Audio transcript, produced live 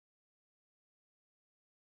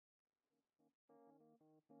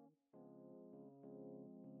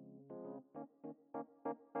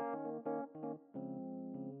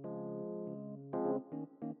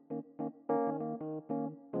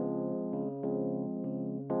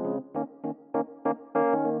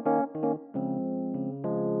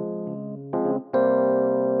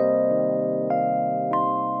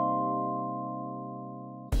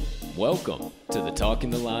Welcome to the Talking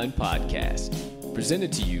the Line podcast,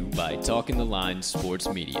 presented to you by Talking the Line Sports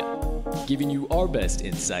Media, giving you our best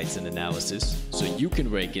insights and analysis so you can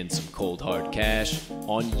rake in some cold hard cash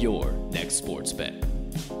on your next sports bet.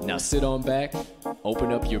 Now sit on back,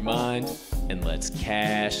 open up your mind, and let's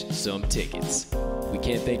cash some tickets. We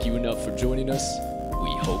can't thank you enough for joining us. We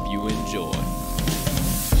hope you enjoy.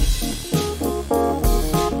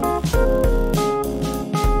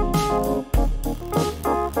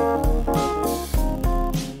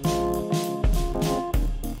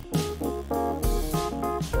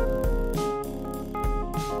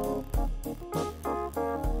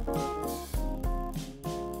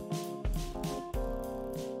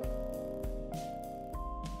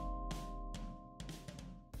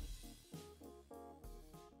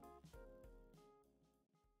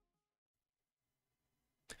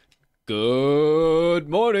 Good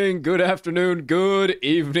morning, good afternoon, good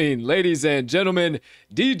evening, ladies and gentlemen,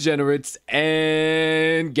 degenerates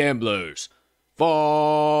and gamblers,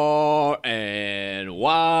 far and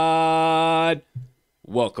wide.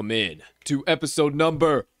 Welcome in to episode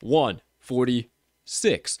number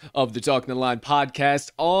 146 of the Talking the Line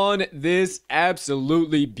podcast on this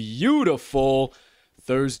absolutely beautiful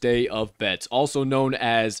Thursday of bets, also known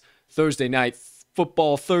as Thursday Night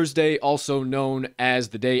Football Thursday, also known as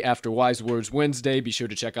the day after Wise Words Wednesday. Be sure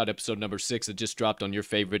to check out episode number 6 that just dropped on your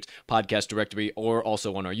favorite podcast directory or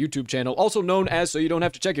also on our YouTube channel, also known as, so you don't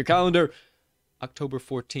have to check your calendar, October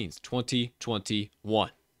 14th, 2021.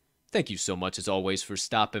 Thank you so much, as always, for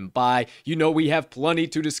stopping by. You know we have plenty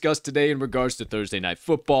to discuss today in regards to Thursday Night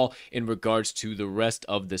Football, in regards to the rest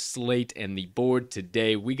of the slate and the board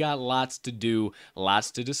today. We got lots to do,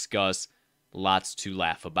 lots to discuss, lots to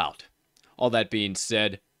laugh about. All that being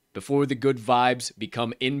said, before the good vibes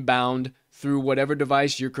become inbound through whatever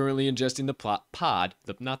device you're currently ingesting the pod,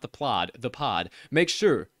 make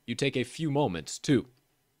sure you take a few moments to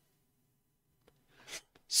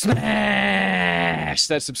smash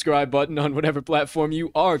that subscribe button on whatever platform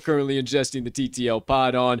you are currently ingesting the TTL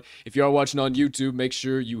pod on. If you are watching on YouTube, make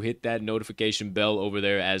sure you hit that notification bell over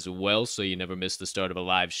there as well so you never miss the start of a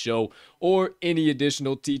live show or any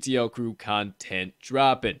additional TTL crew content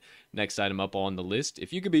dropping. Next item up on the list,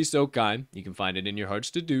 if you could be so kind, you can find it in your hearts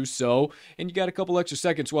to do so, and you got a couple extra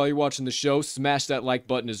seconds while you're watching the show, smash that like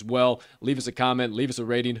button as well, leave us a comment, leave us a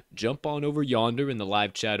rating, jump on over yonder in the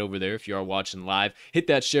live chat over there if you are watching live, hit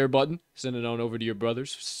that share button, send it on over to your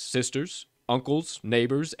brothers, sisters, uncles,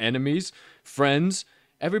 neighbors, enemies, friends,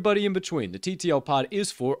 everybody in between. The TTL pod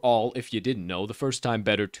is for all, if you didn't know, the first time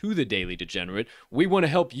better to the Daily Degenerate. We want to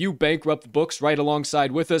help you bankrupt the books right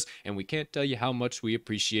alongside with us, and we can't tell you how much we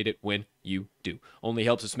appreciate it when you do. Only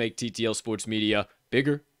helps us make TTL Sports Media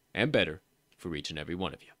bigger and better for each and every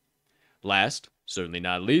one of you. Last, certainly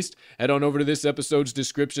not least, head on over to this episode's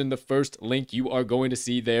description. The first link you are going to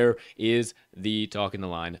see there is the Talking the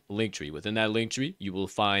Line link tree. Within that link tree, you will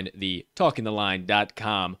find the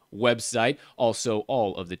talkingtheline.com website, also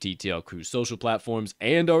all of the TTL Crew social platforms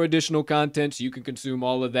and our additional content, so you can consume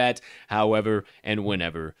all of that however and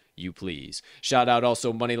whenever you please. Shout out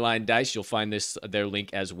also Moneyline Dice. You'll find their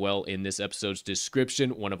link as well in this episode's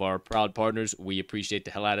description. One of our proud partners. We appreciate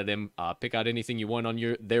the hell out of them. Pick out anything you want on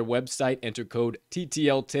their website. Enter code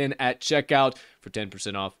TTL10 at checkout for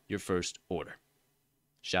 10% off your first order.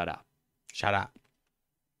 Shout out. Shout out.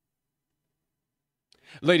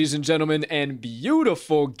 Ladies and gentlemen, and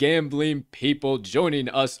beautiful gambling people joining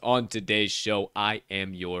us on today's show, I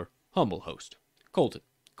am your humble host, Colton,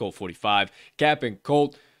 Colt45, Cap and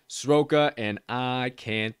Colt, Sroka, and I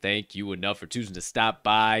can't thank you enough for choosing to stop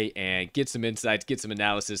by and get some insights, get some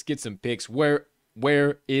analysis, get some picks. Where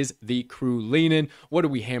is the crew leaning? What are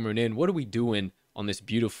we hammering in? What are we doing on this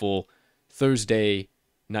beautiful Thursday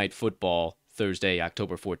Night Football, Thursday,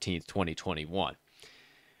 October 14th, 2021?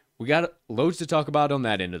 We got loads to talk about on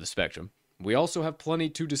that end of the spectrum. We also have plenty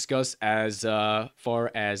to discuss as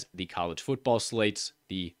far as the college football slates,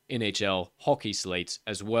 the NHL hockey slates,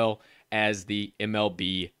 as well as the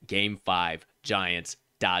MLB Game 5 Giants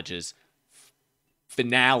Dodgers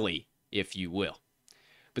finale, if you will.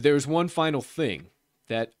 But there is one final thing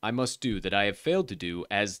that I must do that I have failed to do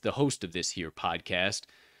as the host of this here podcast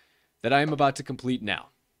that I am about to complete now.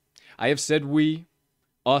 I have said we,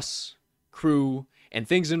 us, crew, and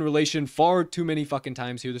things in relation far too many fucking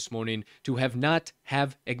times here this morning to not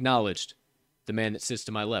have acknowledged the man that sits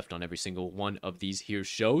to my left on every single one of these here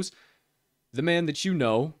shows. The man that you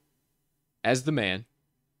know as the man,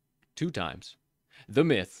 2 times, the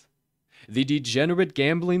myth, the degenerate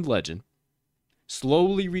gambling legend,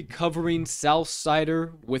 slowly recovering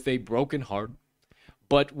Southsider with a broken heart,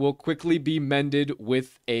 but will quickly be mended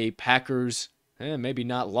with a Packers maybe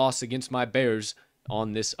not loss against my Bears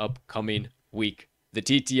on this upcoming week. The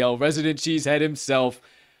TTL resident cheesehead himself.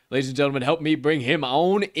 Ladies and gentlemen, help me bring him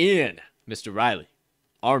on in. Mr. Riley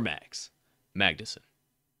Armags Magnuson.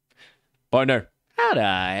 Partner, how the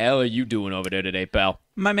hell are you doing over there today, pal?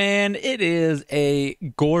 My man, it is a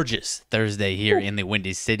gorgeous Thursday here in the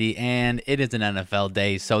Windy City, and it is an NFL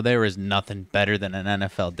day, so there is nothing better than an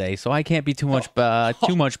NFL day. So I can't be too much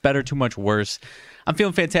better, too much worse. I'm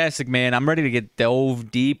feeling fantastic, man. I'm ready to get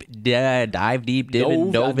dive deep, I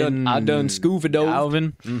done scuba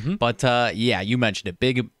dove. But yeah, you mentioned it.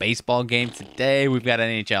 Big baseball game today. We've got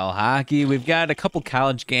NHL hockey. We've got a couple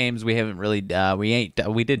college games. We haven't really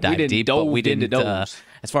we did dive deep, but we didn't.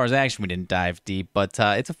 As far as action, we didn't dive deep. But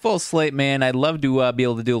it's a full slate, man. I'd love to be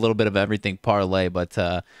able to do a little bit of everything parlay, but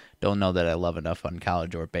don't know that I love enough on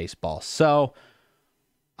college or baseball. So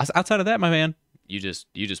outside of that, my man. You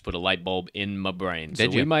just put a light bulb in my brain. So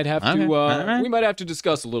Did you? we might have to we might have to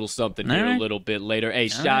discuss a little something here a little bit later. Hey,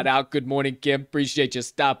 shout out. Good morning, Kim. Appreciate you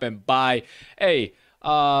stopping by. Hey,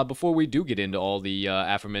 before we do get into all the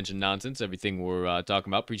aforementioned nonsense, everything we're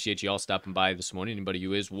talking about, appreciate you all stopping by this morning. Anybody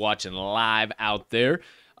who is watching live out there.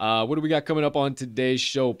 What do we got coming up on today's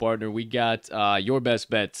show, partner? We got your best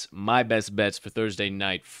bets, my best bets for Thursday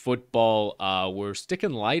night football. We're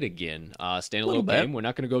sticking light again, staying a little game. We're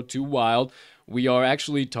not going to go too wild. We are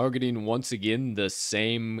actually targeting, once again, the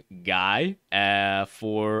same guy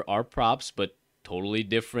for our props, but totally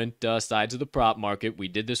different sides of the prop market. We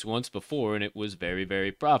did this once before, and it was very,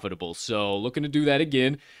 very profitable. So looking to do that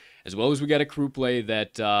again, as well as we got a crew play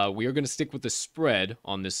that we are going to stick with the spread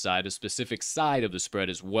on this side, a specific side of the spread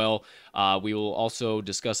as well. We will also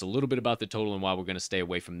discuss a little bit about the total and why we're going to stay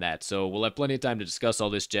away from that. So we'll have plenty of time to discuss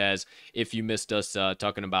all this jazz if you missed us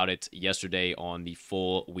talking about it yesterday on the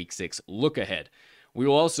full Week 6 look ahead. We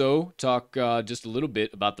will also talk just a little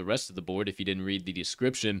bit about the rest of the board if you didn't read the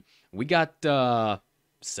description. We got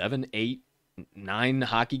 7, 8, 9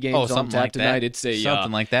 hockey games on tap like tonight. That. It's a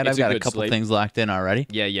something like that. I've got a couple slate. Things locked in already.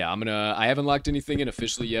 Yeah. I haven't locked anything in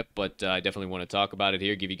officially yet, but I definitely want to talk about it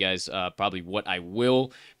here. Give you guys probably what I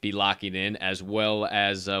will be locking in, as well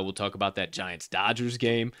as we'll talk about that Giants-Dodgers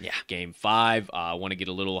game. Yeah. Game 5. I want to get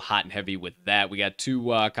a little hot and heavy with that. We got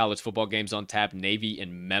 2 college football games on tap: Navy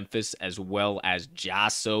and Memphis, as well as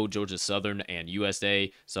JASO, Georgia Southern, and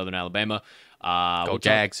USA, Southern Alabama. Go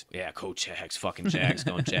Jags. Go Jags. Fucking Jags.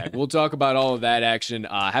 Going Jag. We'll talk about all of that action.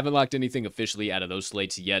 Haven't locked anything officially out of those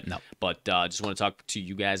slates yet. No. But just want to talk to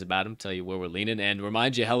you guys about them, tell you where we're leaning, and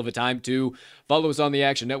remind you, hell of a time to follow us on the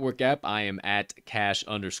Action Network app. I am at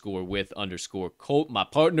cash_with_Colt. My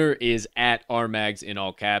partner is at Armags in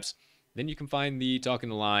all caps. Then you can find the Talking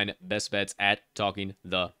the Line best bets at Talking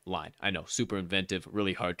the Line. I know, super inventive,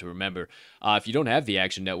 really hard to remember. If you don't have the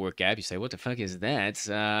Action Network app, you say, what the fuck is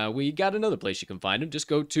that? We got another place you can find them. Just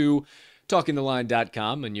go to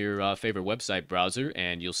talkingtheline.com in your favorite website browser,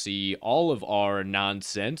 and you'll see all of our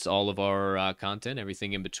nonsense, all of our content,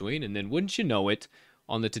 everything in between. And then wouldn't you know it,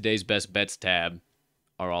 on the Today's Best Bets tab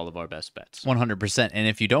are all of our best bets. 100%. And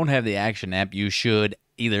if you don't have the Action app, you should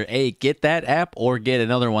either get that app or get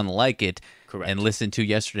another one like it. Correct. And listen to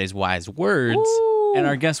yesterday's wise words. Ooh. And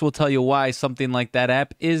our guest will tell you why something like that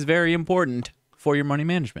app is very important for your money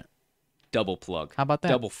management. Double plug. How about that?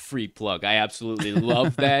 Double free plug. I absolutely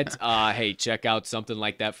love that. Hey, check out something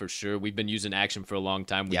like that for sure. We've been using Action for a long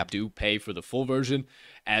time. We do pay for the full version,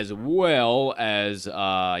 as well as,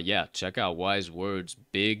 check out Wise Words.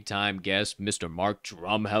 Big time guest, Mr. Mark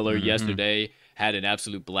Drumheller yesterday. Had an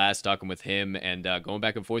absolute blast talking with him and going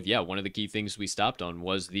back and forth. Yeah, one of the key things we stopped on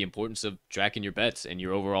was the importance of tracking your bets and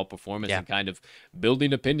your overall performance and kind of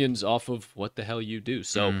building opinions off of what the hell you do.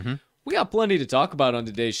 So we got plenty to talk about on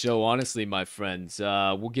today's show, honestly, my friends.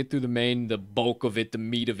 We'll get through the bulk of it, the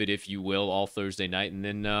meat of it, if you will, all Thursday night, and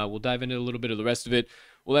then we'll dive into a little bit of the rest of it.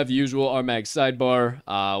 We'll have the usual RMAG sidebar.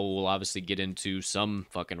 We'll obviously get into some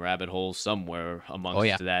fucking rabbit hole somewhere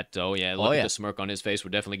amongst that. Look at the smirk on his face.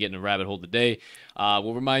 We're definitely getting a rabbit hole today.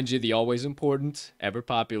 We'll remind you the always important, ever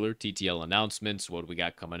popular TTL announcements, what we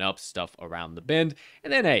got coming up, stuff around the bend.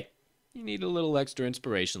 And then, hey, you need a little extra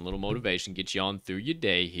inspiration, a little motivation, get you on through your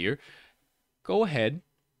day here. Go ahead,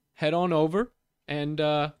 head on over, and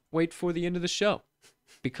wait for the end of the show,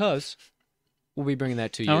 because we'll be bringing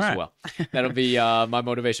that to you as well. That'll be my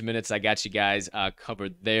motivation minutes. I got you guys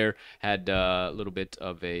covered there. Had a little bit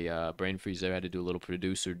of a brain freeze there. Had to do a little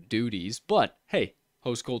producer duties. But, hey,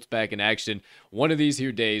 Host Colt's back in action. One of these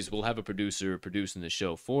here days, we'll have a producer producing the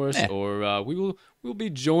show for us, or we'll be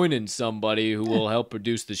joining somebody who will help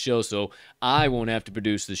produce the show, so I won't have to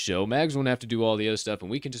produce the show. Mags won't have to do all the other stuff, and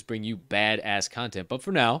we can just bring you badass content. But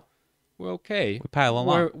for now, we're okay. We pile along.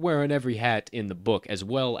 We're wearing every hat in the book, as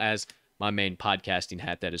well as my main podcasting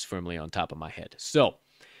hat that is firmly on top of my head. So,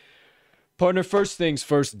 partner, first things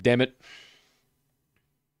first, damn it.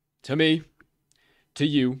 To me, to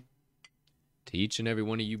you, to each and every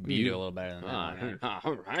one of you. You do a little better than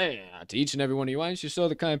that. To each and every one of you. Why don't you show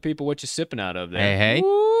the kind of people what you're sipping out of there? Hey.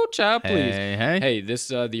 Ooh, child, please. Hey. Hey, this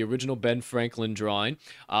the original Ben Franklin drawing.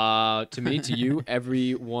 To me, to you,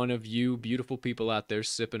 every one of you beautiful people out there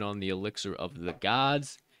sipping on the elixir of the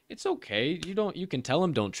gods. It's okay. You can tell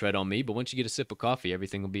them don't tread on me, but once you get a sip of coffee,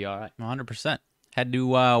 everything will be all right. 100%. Had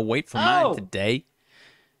to wait for mine today.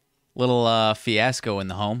 Little fiasco in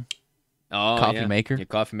the home. Oh, coffee maker. Your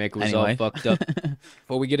coffee maker was all fucked up.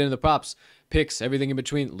 Before we get into the props, picks, everything in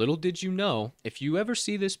between, little did you know, if you ever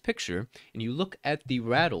see this picture and you look at the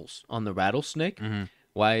rattles on the rattlesnake,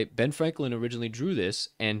 why Ben Franklin originally drew this,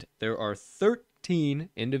 and there are 13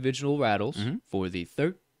 individual rattles for the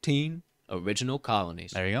 13 original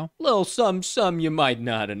colonies. There you go. Little some you might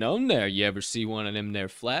not have known there. You ever see one of them there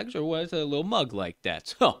flags, or was a little mug like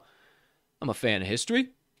that? Huh. I'm a fan of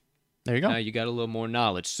history. There you go. Now you got a little more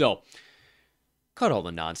knowledge. So, cut all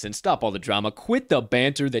the nonsense. Stop all the drama. Quit the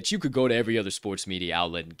banter that you could go to every other sports media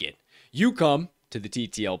outlet and get. You come to the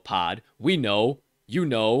TTL pod. We know. You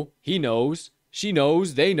know. He knows. She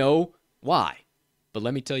knows. They know. Why? But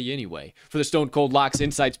let me tell you anyway. For the Stone Cold Locks,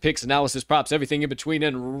 insights, picks, analysis, props, everything in between,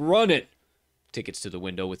 and run it. Tickets to the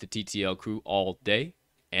window with the TTL crew all day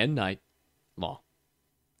and night long.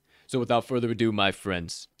 So without further ado, my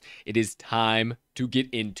friends, it is time to get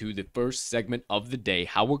into the first segment of the day.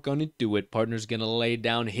 How we're going to do it, partner's going to lay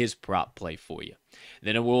down his prop play for you.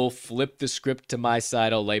 Then we'll flip the script to my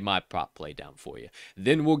side. I'll lay my prop play down for you.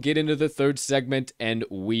 Then we'll get into the third segment, and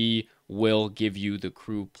we will give you the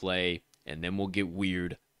crew play, and then we'll get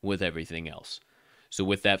weird with everything else. So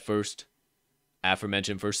with that first,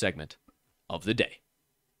 aforementioned first segment of the day,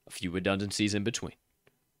 a few redundancies in between,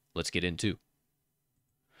 let's get into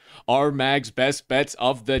our Mag's best bets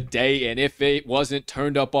of the day. And if it wasn't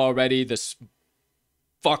turned up already, the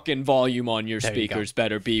fucking volume on your speakers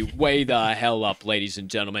better be way the hell up, ladies and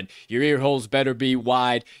gentlemen. Your ear holes better be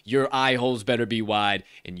wide, your eye holes better be wide,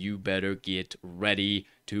 and you better get ready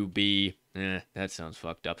to be, that sounds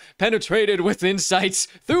fucked up, penetrated with insights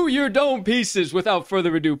through your dome pieces. Without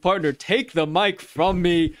further ado, partner, take the mic from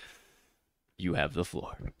me. You have the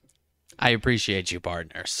floor. I appreciate you,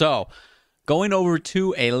 partner. So, going over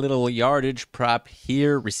to a little yardage prop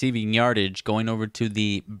here, receiving yardage, going over to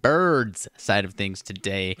the birds side of things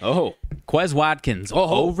today. Quez Watkins,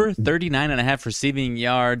 over 39.5 receiving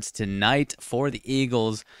yards tonight for the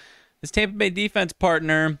Eagles. This Tampa Bay defense,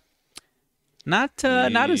 partner, not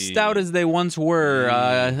as stout as they once were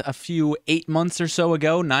a few 8 months or so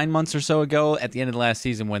ago, 9 months or so ago at the end of the last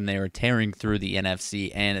season when they were tearing through the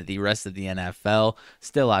NFC and the rest of the NFL.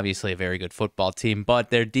 Still, obviously, a very good football team,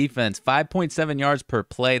 but their defense, 5.7 yards per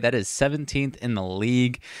play. That is 17th in the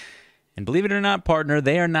league. And believe it or not, partner,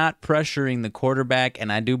 they are not pressuring the quarterback,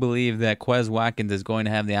 and I do believe that Quez Watkins is going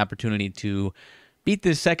to have the opportunity to beat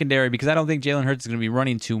this secondary because I don't think Jalen Hurts is going to be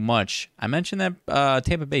running too much. I mentioned that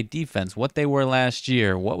Tampa Bay defense, what they were last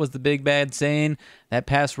year. What was the big bad saying? That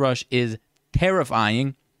pass rush is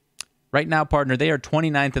terrifying. Right now, partner, they are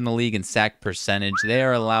 29th in the league in sack percentage. They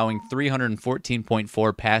are allowing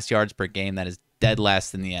 314.4 pass yards per game. That is dead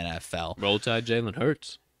last in the NFL. Roll Tide Jalen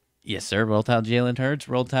Hurts. Yes, sir. Roll Tide Jalen Hurts.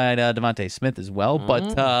 Roll Tide Devontae Smith as well.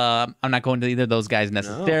 But I'm not going to either of those guys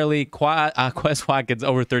necessarily. Quez Watkins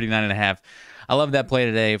over 39.5. I love that play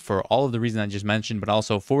today for all of the reasons I just mentioned, but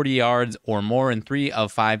also 40 yards or more in 3 of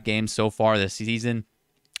 5 games so far this season.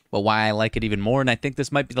 But why I like it even more, and I think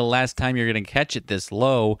this might be the last time you're going to catch it this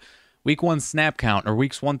low, Week 1 snap count, or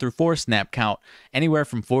Weeks 1 through 4 snap count, anywhere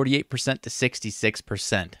from 48% to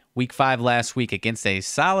 66%. Week 5 last week against a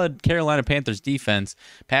solid Carolina Panthers defense,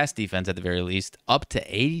 pass defense at the very least, up to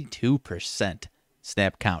 82%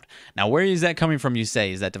 snap count. Now, where is that coming from, you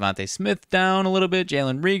say? Is that Devontae Smith down a little bit?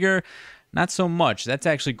 Jalen Reagor? Not so much. That's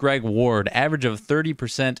actually Greg Ward. Average of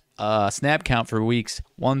 30% snap count for weeks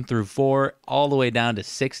 1 through 4, all the way down to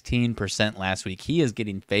 16% last week. He is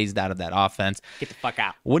getting phased out of that offense. Get the fuck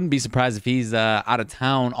out. Wouldn't be surprised if he's out of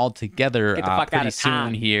town altogether pretty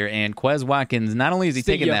soon here. And Quez Watkins, not only is he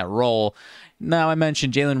taking that role, now I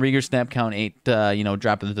mentioned Jalen Reagor snap count ain't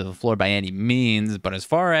dropping to the floor by any means, but as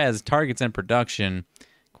far as targets and production,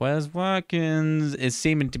 Quez Watkins is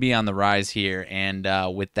seeming to be on the rise here, and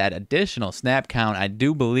with that additional snap count, I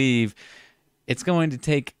do believe it's going to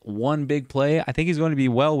take one big play. I think he's going to be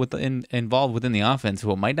involved within the offense,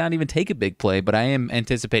 who might not even take a big play, but I am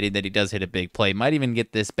anticipating that he does hit a big play. Might even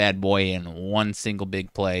get this bad boy in one single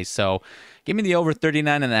big play. So give me the over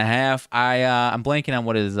 39.5. I'm blanking on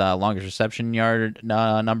what his longest reception yard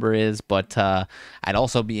number is, but I'd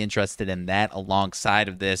also be interested in that alongside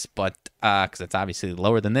of this, but because it's obviously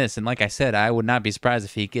lower than this. And like I said, I would not be surprised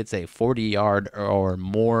if he gets a 40-yard or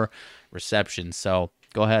more reception. So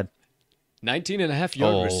go ahead.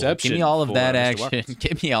 19.5-yard reception. Give me all of that action.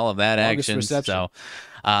 Give me all of that action. Reception. So,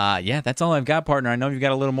 yeah, that's all I've got, partner. I know you've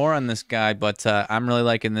got a little more on this guy, but I'm really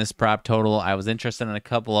liking this prop total. I was interested in a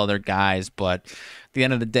couple other guys, but at the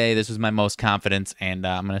end of the day, this was my most confidence, and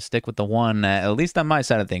I'm going to stick with the one, at least on my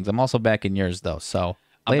side of things. I'm also back in yours, though, so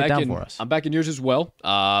lay it down for us. I'm back in yours as well.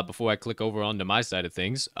 Before I click over onto my side of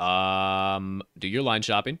things, do your line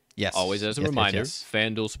shopping. Yes. Always as a reminder,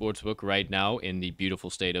 FanDuel Sportsbook right now in the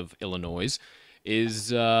beautiful state of Illinois is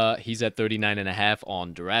he's at 39.5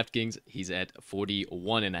 on DraftKings. He's at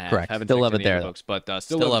 41.5. Correct. Haven't still checked love it any there, other though. books, but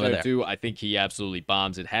still love it there too. I think he absolutely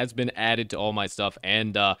bombs. It has been added to all my stuff,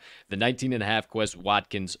 and the 19.5 Quez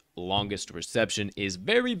Watkins longest reception is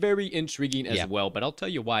very, very intriguing as well. But I'll tell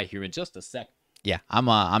you why here in just a sec. Yeah,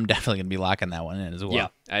 I'm definitely going to be locking that one in as well. Yeah,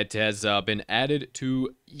 it has been added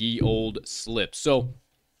to ye old slip. So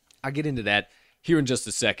I'll get into that here in just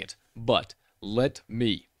a second. But let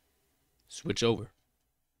me switch over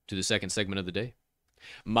to the second segment of the day.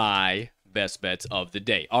 My best bets of the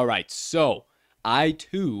day. All right, so I,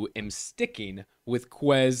 too, am sticking with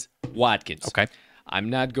Quez Watkins. Okay. I'm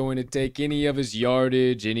not going to take any of his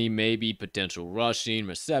yardage, any maybe potential rushing,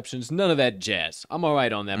 receptions, none of that jazz. I'm all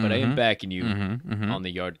right on that, but I am backing you on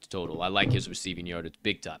the yardage total. I like his receiving yardage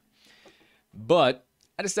big time. But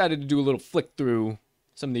I decided to do a little flick through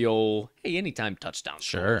some of the old, hey, anytime touchdown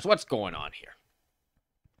scores. What's going on here?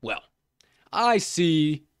 Well, I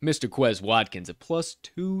see Mr. Quez Watkins at plus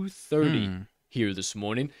 230 here this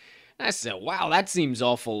morning. And I said, wow, that seems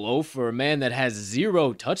awful low for a man that has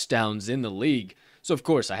 0 touchdowns in the league. So, of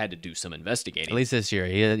course, I had to do some investigating. At least this year.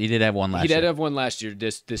 He did have one last year. He did have one last year.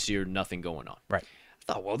 This year, nothing going on. Right. I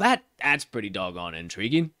thought, well, that's pretty doggone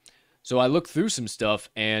intriguing. So I looked through some stuff,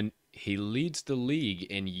 and he leads the league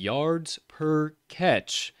in yards per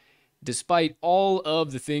catch, despite all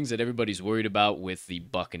of the things that everybody's worried about with the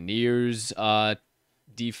Buccaneers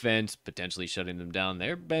defense potentially shutting them down.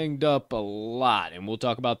 They're banged up a lot, and we'll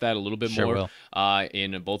talk about that a little bit more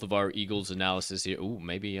in both of our Eagles analysis here. Ooh,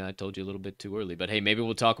 maybe I told you a little bit too early, but hey, maybe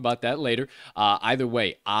we'll talk about that later. Either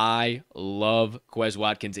way, I love Quez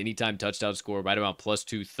Watkins anytime touchdown score right around plus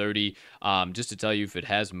 230. Just to tell you if it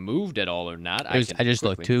has moved at all or not. I just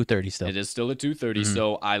looked 230 still. It is still at 230,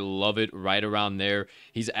 so I love it right around there.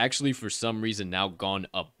 He's actually for some reason now gone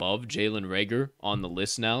above Jalen Reagor on the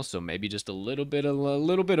list now, so maybe just a little bit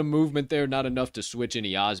of movement there, not enough to switch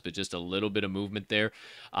any odds, but just a little bit of movement there.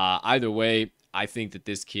 Either way, I think that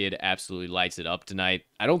this kid absolutely lights it up tonight.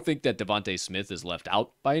 I don't think that Devontae Smith is left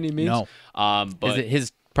out by any means. No, but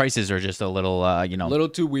his prices are just a little, a little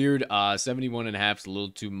too weird. 71.5 is a little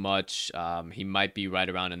too much. He might be right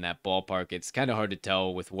around in that ballpark. It's kind of hard to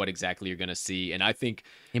tell with what exactly you're going to see, and I think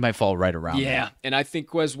he might fall right around. Yeah, there. And I think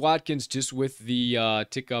Quez Watkins, just with the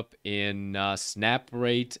tick up in snap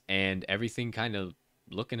rate and everything kind of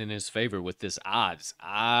looking in his favor with this odds,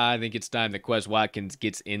 I think it's time that Quez Watkins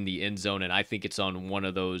gets in the end zone, and I think it's on one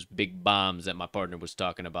of those big bombs that my partner was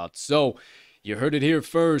talking about. So you heard it here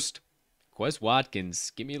first. Quez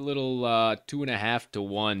Watkins, give me a little 2.5 to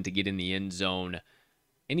 1 to get in the end zone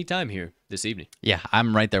anytime here this evening. Yeah,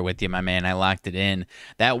 I'm right there with you, my man. I locked it in.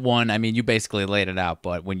 That one, I mean, you basically laid it out,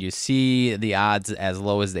 but when you see the odds as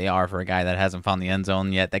low as they are for a guy that hasn't found the end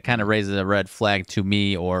zone yet, that kind of raises a red flag to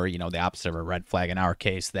me, or, the opposite of a red flag in our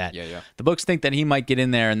case, that the books think that he might get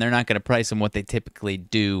in there and they're not going to price him what they typically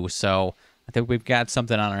do. So I think we've got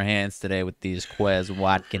something on our hands today with these Quez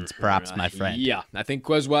Watkins props, my friend. Yeah, I think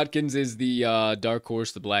Quez Watkins is the dark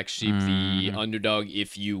horse, the black sheep, the underdog,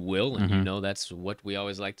 if you will. And that's what we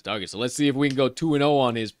always like to target. So let's see if we can go 2-0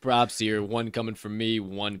 on his props here. One coming from me,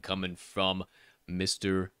 one coming from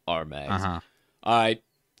Mr. Armags. All right,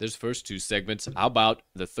 there's the first two segments. How about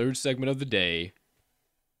the third segment of the day,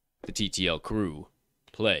 the TTL Crew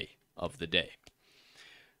Play of the Day?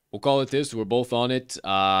 We'll call it this. We're both on it.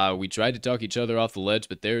 We tried to talk each other off the ledge,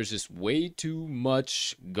 but there's just way too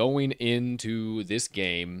much going into this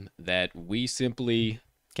game that we simply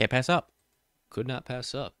can't pass up. Could not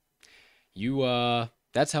pass up.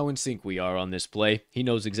 That's how in sync we are on this play. He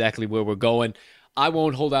knows exactly where we're going. I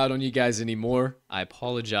won't hold out on you guys anymore. I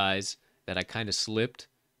apologize that I kind of slipped,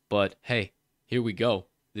 but hey, here we go.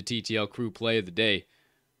 The TTL Crew Play of the Day.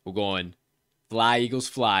 We're going Fly, Eagles,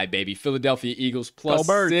 fly, baby. Philadelphia Eagles plus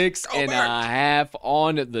 6.5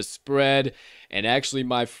 on the spread. And actually,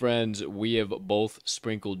 my friends, we have both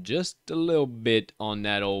sprinkled just a little bit on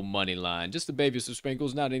that old money line. Just a baby some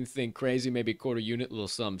sprinkles, not anything crazy, maybe a quarter unit, a little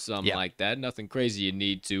something like that. Nothing crazy you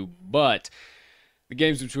need to, but the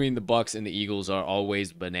games between the Bucs and the Eagles are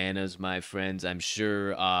always bananas, my friends. I'm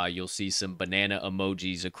sure you'll see some banana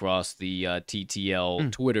emojis across the TTL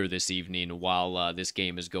Twitter this evening while this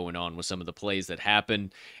game is going on with some of the plays that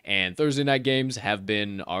happen. And Thursday night games have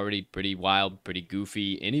been already pretty wild, pretty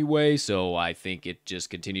goofy anyway, so I think it just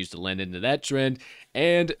continues to lend into that trend.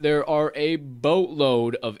 And there are a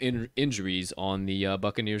boatload of injuries on the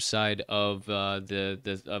Buccaneers side of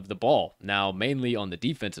the ball. Now, mainly on the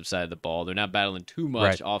defensive side of the ball. They're not battling too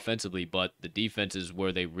much offensively, but the defense is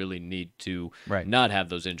where they really need to not have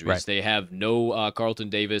those injuries. They have no Carlton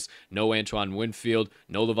Davis, no Antoine Winfield,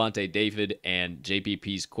 no Levante David, and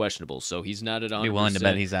JPP's questionable. So he's not at 100%. Be willing to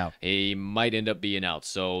bet he's out. He might end up being out.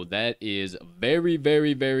 So that is very,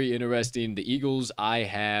 very, very interesting. The Eagles, I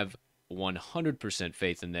have 100%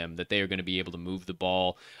 faith in them that they are going to be able to move the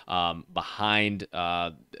ball behind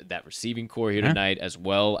that receiving core here tonight, as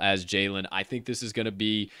well as Jalen. I think this is going to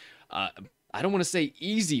be I don't want to say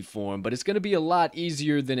easy for him, but it's going to be a lot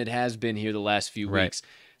easier than it has been here the last few weeks.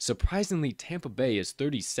 Surprisingly, Tampa Bay is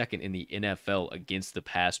 32nd in the NFL against the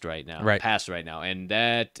pass right now. And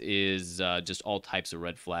that is just all types of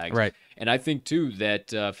red flags. And I think too that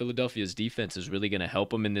Philadelphia's defense is really going to help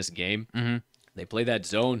them in this game. They play that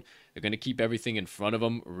zone. They're going to keep everything in front of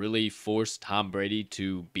them, really force Tom Brady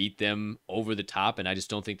to beat them over the top, and I just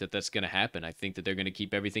don't think that that's going to happen. I think that they're going to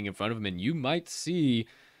keep everything in front of them, and you might see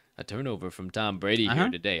a turnover from Tom Brady here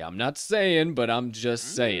today. I'm not saying, but I'm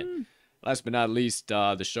just saying. Last but not least,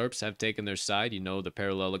 the Sharps have taken their side. You know, the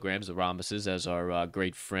parallelograms, the rhombuses, as our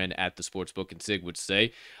great friend at the Sportsbook and Sig would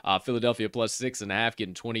say. Philadelphia plus 6.5,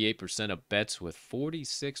 getting 28% of bets with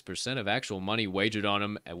 46% of actual money wagered on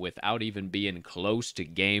them without even being close to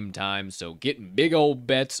game time. So getting big old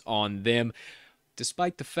bets on them,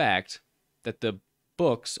 despite the fact that the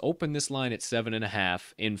books opened this line at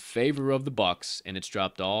 7.5 in favor of the Bucs, and it's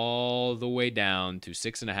dropped all the way down to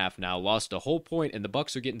 6.5 now. Lost a whole point, and the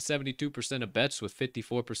Bucs are getting 72% of bets with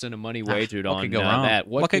 54% of money wagered on that.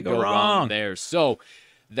 What could go wrong there? So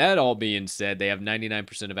that all being said, they have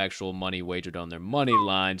 99% of actual money wagered on their money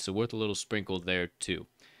line, so worth a little sprinkle there too.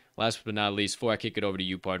 Last but not least, before I kick it over to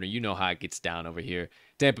you, partner, you know how it gets down over here.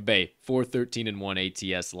 Tampa Bay,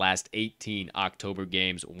 4-13-1 ATS last 18 October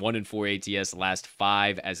games, 1-4 ATS last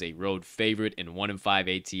 5 as a road favorite, and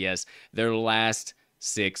 1-5 ATS their last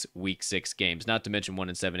 6 Week 6 games. Not to mention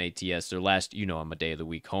 1-7 ATS their last, you know I'm a day of the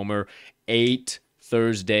week homer, 8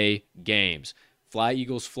 Thursday games. Fly,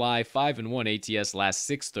 Eagles, fly, 5-1 ATS last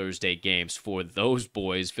 6 Thursday games for those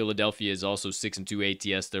boys. Philadelphia is also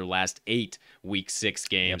 6-2 ATS their last 8 Week 6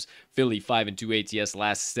 games. Philly, 5-2 ATS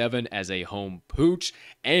last 7 as a home pooch.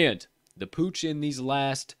 And the pooch in these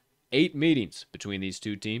last 8 meetings between these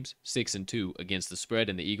two teams, 6-2 against the spread,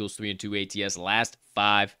 and the Eagles 3-2 ATS last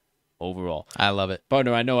 5 overall. I love it.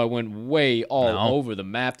 Partner, I know I went way all over the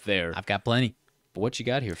map there. I've got plenty. But what you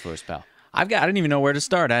got here for us, pal? I didn't even know where to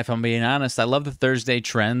start, if I'm being honest. I love the Thursday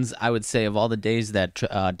trends. I would say of all the days that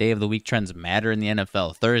day of the week trends matter in the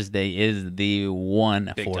NFL, Thursday is the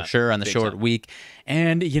one for sure on the short week.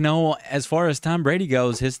 And, you know, as far as Tom Brady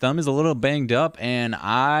goes, his thumb is a little banged up, and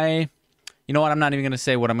you know what? I'm not even going to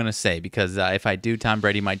say what I'm going to say, because if I do, Tom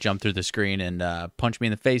Brady might jump through the screen and punch me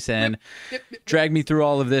in the face and drag me through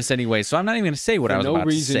all of this anyway. So I'm not even going to say what I was about to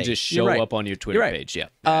say. No reason, just show up on your Twitter page.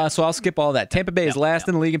 Yeah. So I'll skip all that. Tampa Bay is last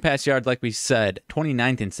in the league in pass yards, like we said,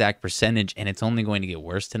 29th in sack percentage, and it's only going to get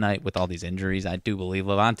worse tonight with all these injuries. I do believe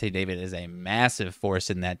Levante David is a massive force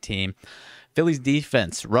in that team. Philly's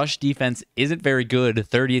defense, rush defense, isn't very good.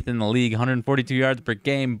 30th in the league, 142 yards per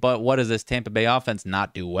game. But what does this Tampa Bay offense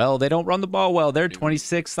not do well? They don't run the ball well. They're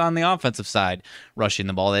 26th on the offensive side, rushing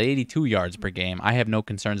the ball at 82 yards per game. I have no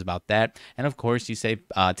concerns about that. And, of course, you say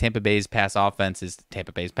Tampa Bay's pass offense is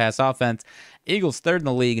Tampa Bay's pass offense. Eagles third in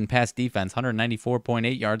the league in pass defense,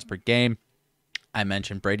 194.8 yards per game. I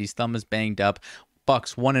mentioned Brady's thumb is banged up.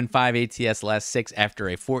 Bucs 1-5 ATS last 6 after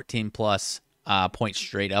a 14-plus point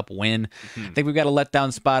straight up win. I think we've got a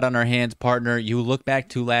letdown spot on our hands, partner. You look back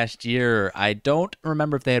to last year. I don't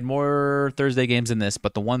remember if they had more Thursday games than this,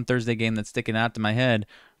 but the one Thursday game that's sticking out to my head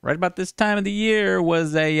right about this time of the year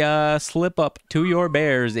was a slip up to your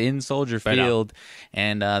Bears in Soldier Field.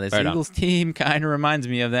 And this Eagles team kind of reminds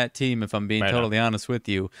me of that team, if I'm being totally honest with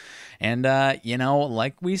you. And, you know,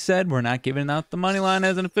 like we said, we're not giving out the money line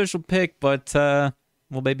as an official pick, but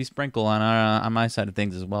we'll maybe sprinkle on my side of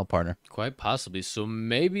things as well, partner. Quite possibly. So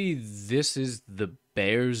maybe this is the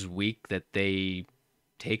Bears week that they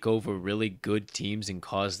take over really good teams and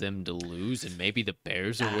cause them to lose, and maybe the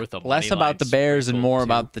Bears are worth a less about the Bears and more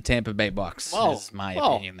about the Tampa Bay Bucks. Is my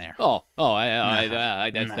opinion there. That's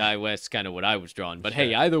kind of what I was drawing. But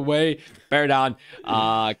hey, either way, bear down.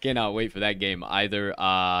 Cannot wait for that game either.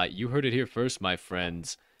 You heard it here first, my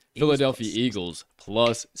friends. Philadelphia Eagles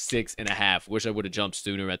plus 6.5. Wish I would have jumped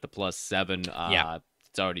sooner at the plus 7.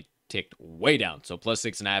 It's already ticked way down. So plus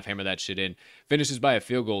 6.5, hammer that shit in. Finishes by a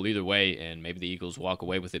field goal either way, and maybe the Eagles walk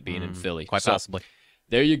away with it being in Philly. Quite possibly.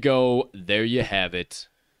 There you go. There you have it.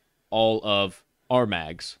 All of our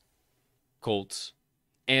Mags, Colts,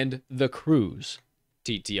 and the Cruise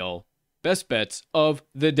TTL best bets of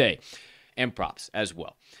the day, and props as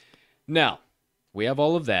well. Now, we have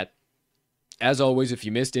all of that. As always, if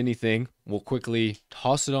you missed anything, we'll quickly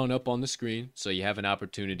toss it on up on the screen so you have an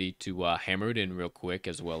opportunity to hammer it in real quick,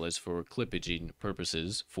 as well as for clippaging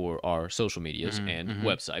purposes for our social medias and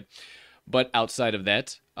website. But outside of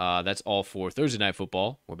that, that's all for Thursday Night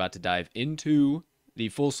Football. We're about to dive into the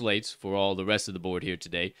full slates for all the rest of the board here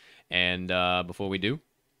today. And before we do,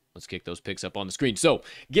 let's kick those picks up on the screen. So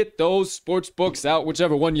get those sports books out,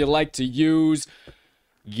 whichever one you like to use.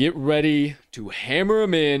 Get ready to hammer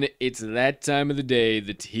them in. It's that time of the day.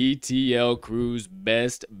 The TTL Cruise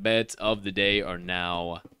best bets of the day are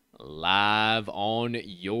now live on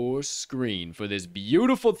your screen for this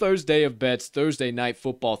beautiful Thursday of bets. Thursday Night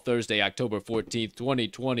Football, Thursday, October 14th,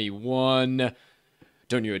 2021.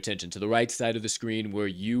 Turn your attention to the right side of the screen where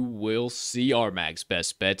you will see our Mag's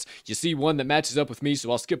best bets. You see one that matches up with me,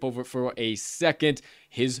 so I'll skip over it for a second.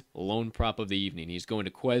 His lone prop of the evening. He's going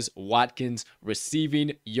to Quez Watkins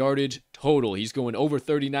receiving yardage total. He's going over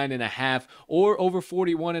 39.5 or over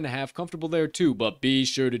 41.5. Comfortable there too, but be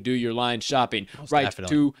sure to do your line shopping. Most right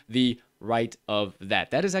definitely. To the right of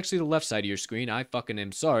that. That is actually the left side of your screen. I fucking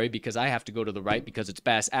am sorry because I have to go to the right because it's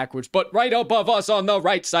bass backwards. But right above us on the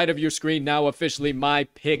right side of your screen, now officially my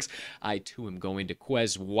picks. I too am going to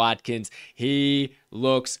Quez Watkins. He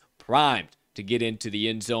looks primed to get into the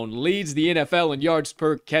end zone. Leads the NFL in yards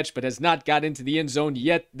per catch, but has not got into the end zone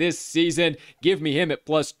yet this season. Give me him at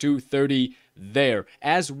plus 230 there.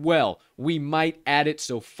 As well, we might add it,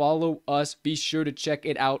 so follow us. Be sure to check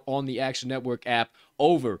it out on the Action Network app.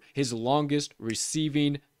 Over his longest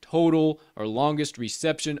receiving total or longest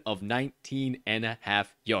reception of 19.5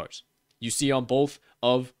 yards. You see on both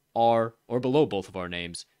of our, or below both of our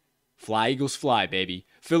names, Fly Eagles Fly, baby.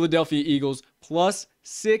 Philadelphia Eagles plus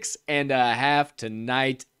 6.5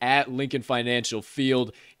 tonight at Lincoln Financial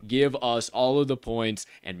Field. Give us all of the points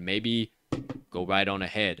and maybe go right on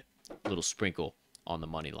ahead. A little sprinkle on the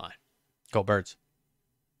money line. Go Birds.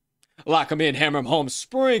 Lock them in, hammer them home,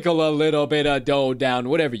 sprinkle a little bit of dough down,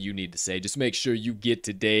 whatever you need to say. Just make sure you get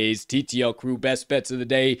today's TTL Crew best bets of the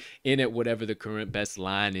day in it, whatever the current best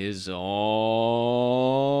line is on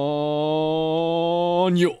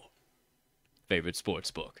your favorite sports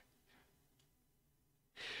book.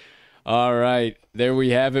 All right, there we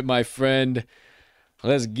have it, my friend.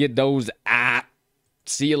 Let's get those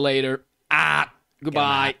see you later.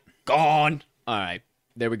 Goodbye. Gone. All right,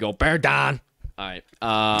 there we go. Bear down. All right.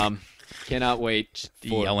 Cannot wait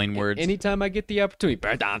for yelling words. Anytime I get the opportunity.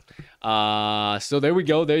 Bear down. So there we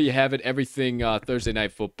go. There you have it. Everything Thursday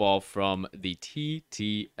Night Football from the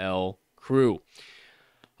TTL Crew.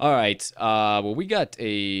 All right. Well, we got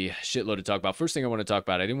a shitload to talk about. First thing I want to talk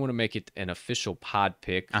about, I didn't want to make it an official pod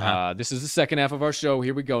pick. This is the second half of our show.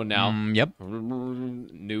 Here we go now. Yep.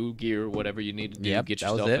 New gear, whatever you need to do. Yep, get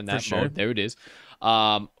yourself in that sure. mode. There it is.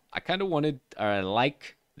 I kind of wanted, or I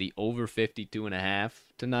like the over 52.5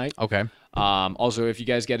 tonight. Okay. Also, if you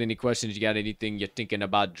guys got any questions, you got anything you're thinking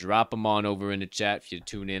about, drop them on over in the chat if you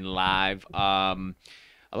tune in live. I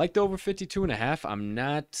like the over 52.5.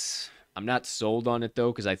 I'm not sold on it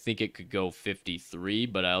though, because I think it could go 53,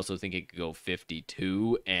 but I also think it could go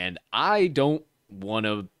 52, and I don't want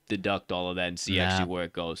to deduct all of that and see actually where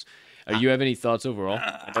it goes. You have any thoughts overall?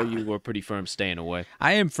 I know you were pretty firm staying away.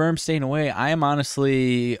 I am firm staying away. I am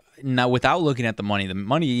honestly, now without looking at the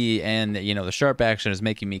money and the sharp action is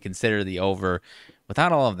making me consider the over.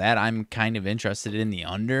 Without all of that, I'm kind of interested in the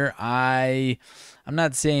under. I'm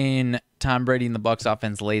not saying Tom Brady and the Bucs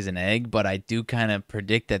offense lays an egg, but I do kind of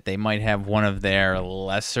predict that they might have one of their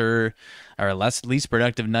least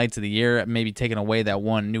productive nights of the year, maybe taking away that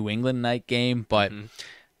one New England night game, but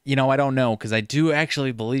I don't know, because I do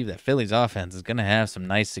actually believe that Philly's offense is going to have some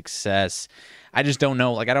nice success. I just don't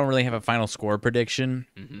know. Like, I don't really have a final score prediction.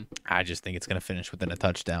 Mm-hmm. I just think it's going to finish within a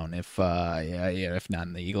touchdown, if not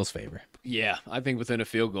in the Eagles' favor. Yeah, I think within a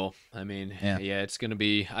field goal. I mean, yeah, it's going to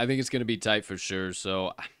be. I think it's going to be tight for sure.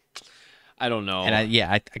 So, I don't know. And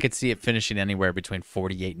I could see it finishing anywhere between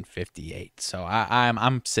 48 and 58. So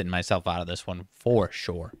I'm sitting myself out of this one for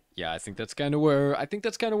sure. Yeah, I think that's kind of where I'm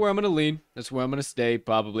going to lean. That's where I'm going to stay. I'm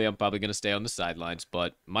probably going to stay on the sidelines,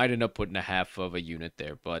 but might end up putting a half of a unit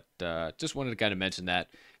there. But just wanted to kind of mention that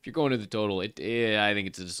if you're going to the total, I think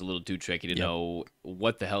it's just a little too tricky to know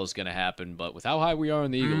what the hell is going to happen. But with how high we are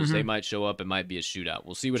on the Eagles, they might show up. It might be a shootout.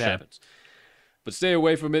 We'll see what happens. But stay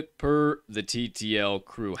away from it per the TTL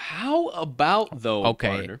crew. How about, though,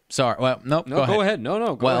 partner? Sorry. Well, no, go ahead.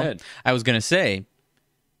 No, go ahead. I was going to say,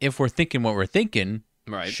 if we're thinking what we're thinking,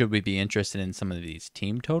 right, should we be interested in some of these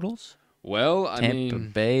team totals? Well, Tampa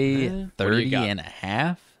Bay,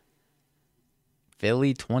 30.5.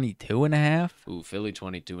 Philly, 22.5. Ooh, Philly,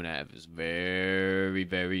 22.5 is very,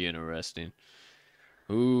 very interesting.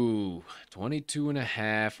 Ooh,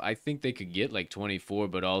 22.5. I think they could get like 24,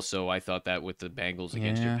 but also I thought that with the Bengals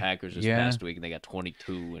against your Packers this past week, and they got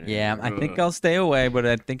 22. Yeah, I think I'll stay away, but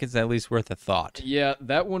I think it's at least worth a thought. Yeah,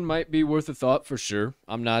 that one might be worth a thought for sure.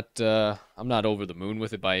 I'm not over the moon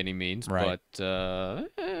with it by any means, but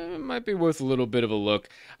it might be worth a little bit of a look.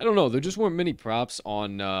 I don't know. There just weren't many props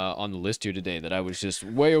on the list here today that I was just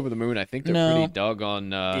way over the moon. I think they're pretty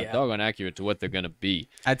doggone accurate to what they're gonna be.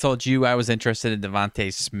 I told you I was interested in Devontae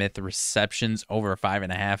Smith receptions over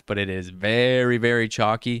 5.5, but it is very, very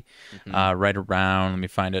chalky. Right around, let me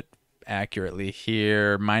find it accurately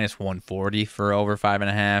here, minus 140 for over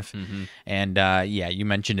 5.5. And you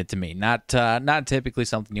mentioned it to me. Not typically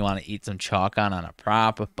something you want to eat some chalk on a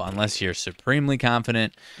prop, unless you're supremely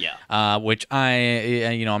confident. Which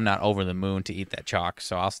I'm not over the moon to eat that chalk,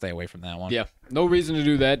 so I'll stay away from that one. Yeah, no reason to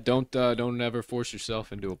do that. Don't ever force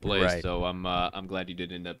yourself into a play. Right. So I'm glad you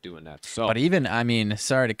did end up doing that. So, but even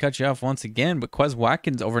sorry to cut you off once again, but Quez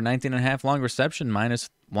Watkins over 19.5 long reception minus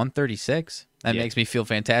 136. That makes me feel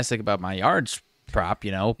fantastic about my yards prop,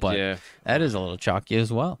 but that is a little chalky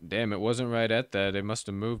as well. Damn, it wasn't right at that. It must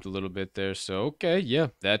have moved a little bit there. So, okay, yeah,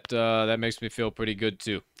 that makes me feel pretty good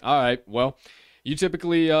too. All right, well, you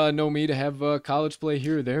typically know me to have college play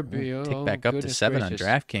here or there. Tick back up to 7 on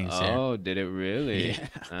DraftKings here. Oh, did it really?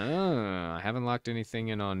 Yeah. I haven't locked anything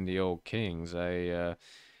in on the old Kings. I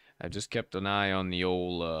just kept an eye on the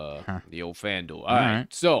old FanDuel. All right,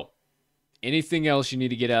 so anything else you need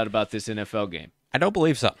to get out about this NFL game? I don't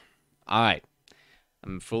believe so. All right.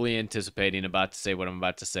 I'm fully anticipating about to say what I'm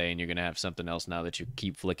about to say, and you're going to have something else now that you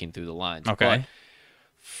keep flicking through the lines. Okay. But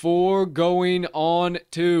for going on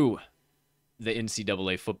to the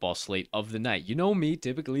NCAA football slate of the night. You know me,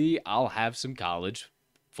 typically I'll have some college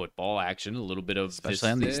football action, a little bit of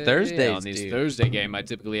especially on these Thursdays. On these Thursday game, I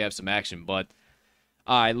typically have some action. But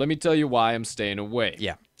all right, let me tell you why I'm staying away.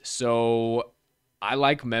 Yeah. So I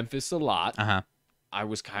like Memphis a lot. Uh-huh. I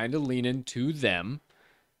was kind of leaning to them,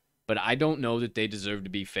 but I don't know that they deserve to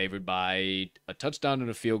be favored by a touchdown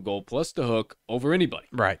and a field goal plus the hook over anybody.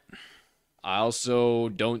 Right. I also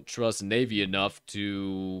don't trust Navy enough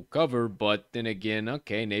to cover, but then again,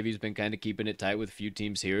 okay, Navy's been kind of keeping it tight with a few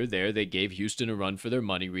teams here or there. They gave Houston a run for their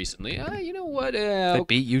money recently. You know what? They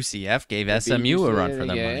beat UCF, gave SMU a run for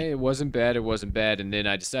their money. It wasn't bad. And then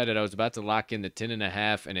I decided I was about to lock in the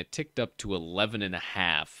 10.5, and it ticked up to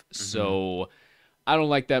 11.5. So I don't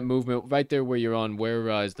like that movement. Right there where you're on, where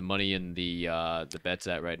is the money and the bets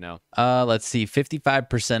at right now? Let's see,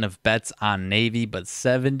 55% of bets on Navy, but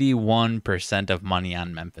 71% of money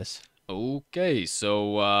on Memphis. Okay,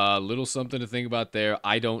 so little something to think about there.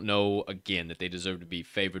 I don't know, again, that they deserve to be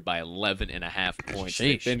favored by 11.5 points.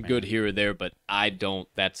 They've been good here or there, but I don't.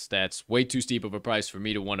 That's way too steep of a price for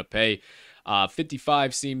me to want to pay.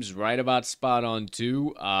 55 seems right about spot on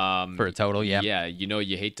too. For a total, yeah. Yeah,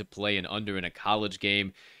 you hate to play an under in a college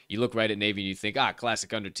game. You look right at Navy and you think,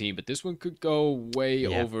 classic under team, but this one could go way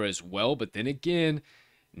over as well. But then again,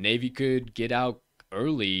 Navy could get out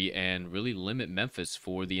early and really limit Memphis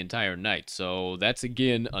for the entire night. So that's,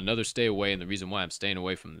 again, another stay away, and the reason why I'm staying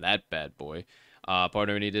away from that bad boy.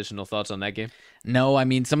 Partner, any additional thoughts on that game? No, I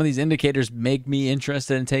mean, some of these indicators make me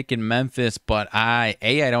interested in taking Memphis, but I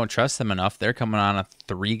don't trust them enough. They're coming on a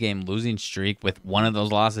 3-game losing streak, with one of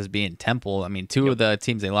those losses being Temple. I mean, two of the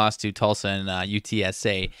teams they lost to, Tulsa and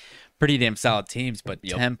UTSA, pretty damn solid teams, but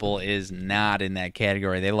Temple is not in that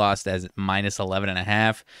category. They lost as minus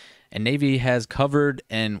 11.5. And Navy has covered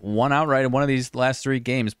and won outright in one of these last 3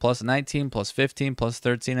 games, plus 19, plus 15, plus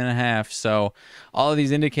 13.5. So all of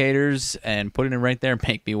these indicators and putting it right there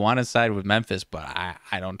make me want to side with Memphis, but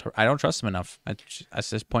I don't trust them enough. That's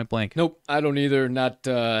just point blank. Nope, I don't either. Not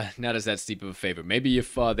as that steep of a favorite. Maybe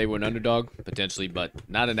if they were an underdog, potentially, but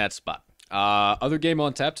not in that spot. Other game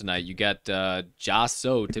on tap tonight, you got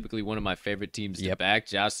Jaso, typically one of my favorite teams to back.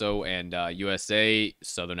 Jaso and USA,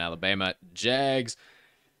 Southern Alabama Jags.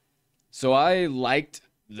 So I liked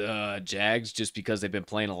the Jags just because they've been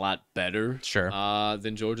playing a lot better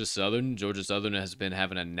than Georgia Southern. Georgia Southern has been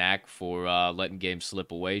having a knack for letting games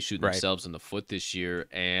slip away, shooting themselves in the foot this year.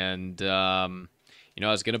 And, I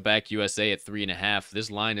was going to back USA at 3.5. This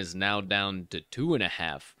line is now down to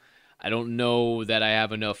 2.5. I don't know that I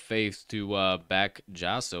have enough faith to back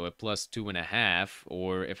Jaso at plus 2.5,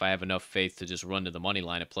 or if I have enough faith to just run to the money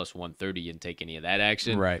line at plus 130 and take any of that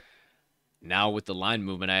action. Right. Now with the line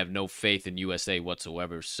movement, I have no faith in USA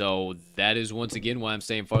whatsoever. So that is once again why I'm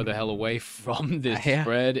staying farther the hell away from this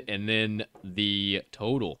spread. And then the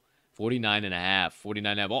total, 49.5,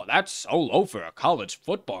 49.5. Oh, that's so low for a college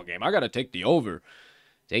football game. I got to take the over.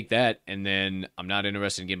 Take that, and then I'm not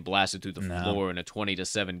interested in getting blasted through the floor in a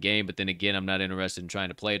 20-7 game. But then again, I'm not interested in trying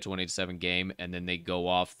to play a 20-7 game, and then they go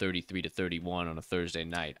off 33-31 on a Thursday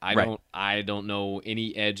night. I don't know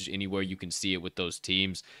any edge anywhere you can see it with those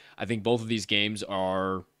teams. I think both of these games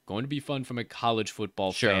are going to be fun from a college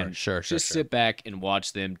football fan. Just sit back and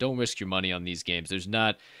watch them. Don't risk your money on these games. There's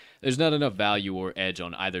not enough value or edge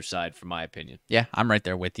on either side, for my opinion. Yeah, I'm right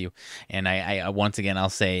there with you. And I once again, I'll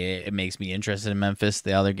say it makes me interested in Memphis,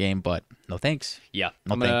 the other game, but no thanks. Yeah,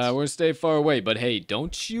 we're going to stay far away. But hey,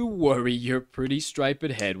 don't you worry your pretty striped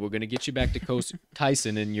head. We're going to get you back to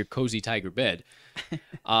Tyson in your cozy tiger bed.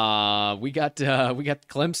 We got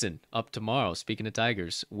Clemson up tomorrow, speaking of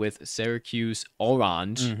Tigers, with Syracuse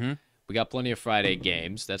Orange. Mm-hmm. We got plenty of Friday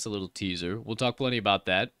games. That's a little teaser. We'll talk plenty about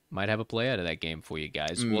that. Might have a play out of that game for you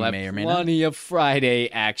guys. We'll have plenty of Friday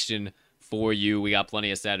action for you. We got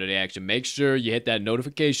plenty of Saturday action. Make sure you hit that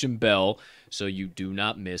notification bell so you do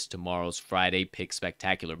not miss tomorrow's Friday Pick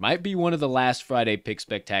Spectacular. Might be one of the last Friday Pick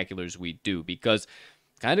Spectaculars we do, because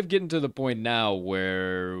kind of getting to the point now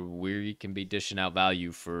where we can be dishing out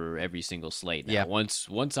value for every single slate. Now, once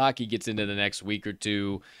hockey gets into the next week or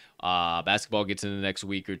two, basketball gets in the next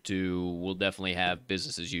week or two, we'll definitely have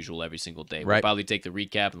business as usual every single day. We'll probably take the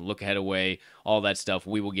recap and look ahead away, all that stuff.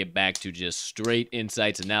 We will get back to just straight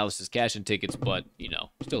insights, analysis, cash and tickets, but,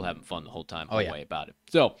 still having fun the whole time away about it.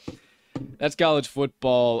 So that's college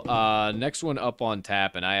football. Next one up on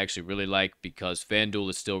tap, and I actually really like, because FanDuel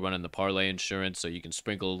is still running the parlay insurance, so you can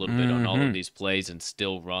sprinkle a little bit on all of these plays and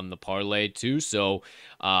still run the parlay too. So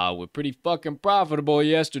we're pretty fucking profitable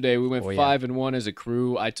yesterday. We went 5-1 as a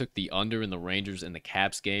crew. I took the under in the Rangers and the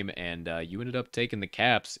Caps game, and you ended up taking the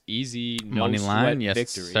Caps. Easy, no money line, sweat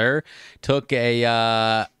victory. Yes, sir. Took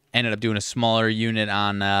a ended up doing a smaller unit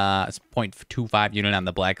on 0.25 unit on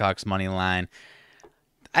the Blackhawks money line.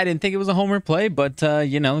 I didn't think it was a homer play, but,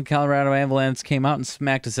 the Colorado Avalanche came out and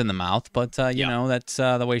smacked us in the mouth. But, that's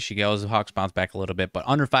the way she goes. The Hawks bounce back a little bit. But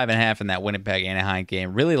under 5.5 in that Winnipeg-Anaheim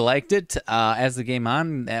game. Really liked it. As the game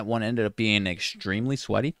on, that one ended up being extremely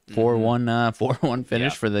sweaty. 4-1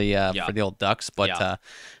 finish for the old Ducks. But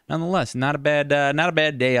nonetheless, not a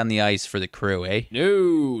bad day on the ice for the crew, eh?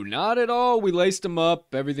 No, not at all. We laced them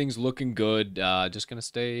up. Everything's looking good. Just gonna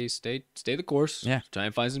stay the course. Yeah. Try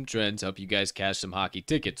and find some trends. Help you guys cash some hockey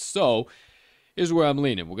tickets. So here's where I'm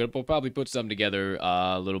leaning. We'll probably put something together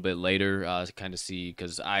a little bit later to kind of see,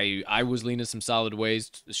 because I was leaning some solid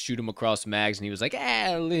ways to shoot him across mags, and he was like,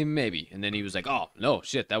 maybe. And then he was like, oh, no,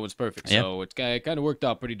 shit, that was perfect. Yep. So it kind of worked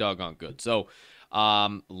out pretty doggone good. So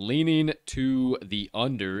leaning to the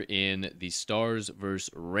under in the Stars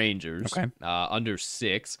versus Rangers. Okay. Under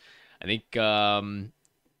 6. I think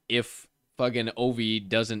if fucking Ovi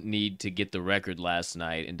doesn't need to get the record last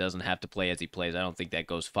night and doesn't have to play as he plays, I don't think that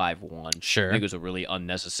goes 5-1. Sure. I think it was a really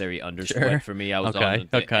unnecessary undersweat for me. I was on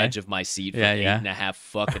the edge of my seat for 8.5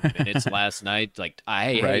 fucking minutes last night. Like,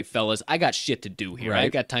 hey, fellas, I got shit to do here. I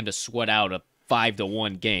got time to sweat out a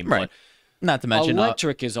 5-1 game. Right. But not to mention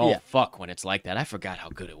electric is all fuck when it's like that. I forgot how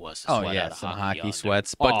good it was to sweat out some hockey under.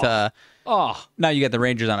 sweats. But now you got the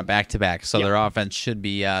Rangers on a back-to-back, so their offense should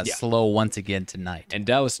be slow once again tonight. And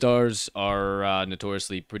Dallas Stars are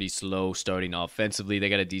notoriously pretty slow starting offensively. They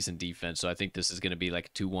got a decent defense, so I think this is going to be like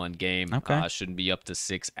a 2-1 game. Okay. Shouldn't be up to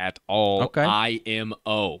 6 at all. Okay.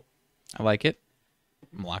 IMO. I like it.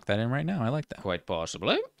 Lock that in right now. I like that. Quite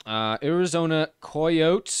possibly. Arizona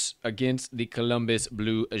Coyotes against the Columbus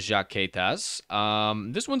Blue Jaquetas.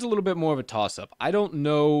 This one's a little bit more of a toss-up. I don't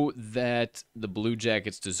know that the Blue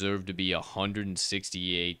Jackets deserve to be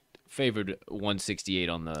 168, favored 168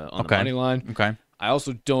 on the money line. Okay. I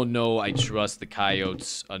also don't know I trust the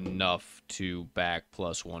Coyotes enough to back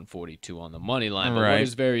plus 142 on the money line. But what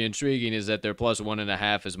is very intriguing is that their plus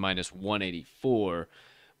 1.5 is minus 184.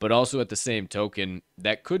 But also at the same token,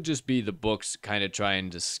 that could just be the books kind of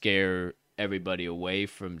trying to scare everybody away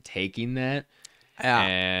from taking that. Yeah.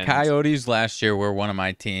 And Coyotes last year were one of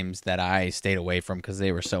my teams that I stayed away from because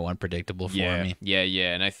they were so unpredictable for me.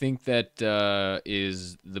 Yeah. And I think that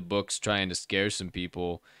is the books trying to scare some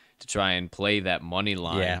people to try and play that money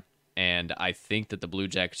line. Yeah. And I think that the Blue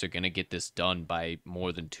Jackets are going to get this done by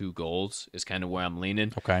more than 2 goals is kind of where I'm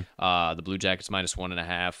leaning. Okay. The Blue Jackets minus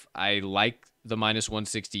 1.5. I like the minus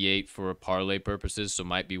 168 for parlay purposes, so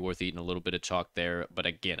might be worth eating a little bit of chalk there. But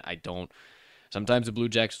again, I don't. Sometimes the Blue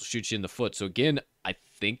Jackets will shoot you in the foot. So again, I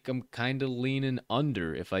think I'm kind of leaning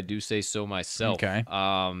under, if I do say so myself. Okay.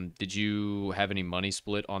 Did you have any money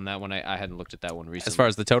split on that one? I hadn't looked at that one recently. As far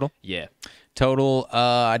as the total? Yeah. Total,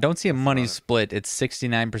 I don't see a money split. It's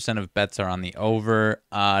 69% of bets are on the over.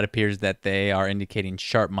 It appears that they are indicating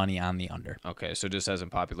sharp money on the under. Okay, so just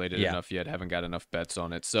hasn't populated enough yet. Haven't got enough bets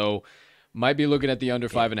on it. So might be looking at the under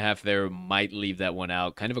 5.5 there. Might leave that one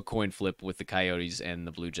out. Kind of a coin flip with the Coyotes and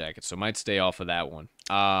the Blue Jackets. So might stay off of that one.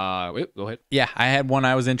 Go ahead. Yeah, I had one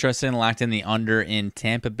I was interested in. Locked in the under in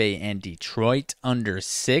Tampa Bay and Detroit, under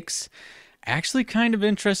 6. Actually kind of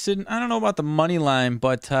interested. I don't know about the money line,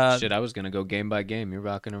 but shit, I was gonna go game by game. You're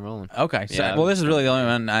rocking and rolling. Okay, so well, this is really the only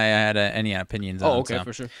one I had any opinions on. Oh, okay,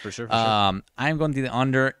 so. for sure. I'm going to the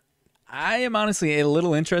under. I am honestly a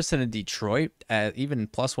little interested in Detroit, even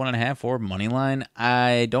plus 1.5 or money line.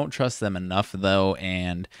 I don't trust them enough though,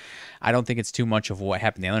 and I don't think it's too much of what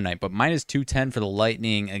happened the other night. But minus 210 for the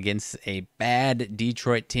Lightning against a bad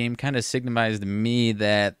Detroit team kind of signifies to me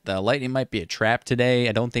that the Lightning might be a trap today.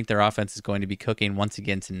 I don't think their offense is going to be cooking once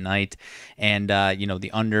again tonight. And the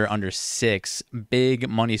under 6, big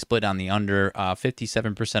money split on the under.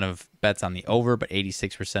 57% of bets on the over, but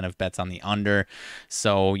 86% of bets on the under.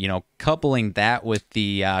 So, coupling that with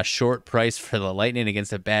the short price for the Lightning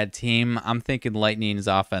against a bad team, I'm thinking Lightning's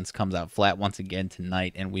offense comes out flat once again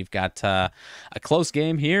tonight, and we've got a close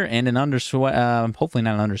game here and an undersweat. Hopefully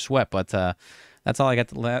not an undersweat, but that's all I got.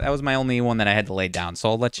 That was my only one that I had to lay down. So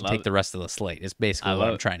I'll let you take the rest of the slate. It's basically what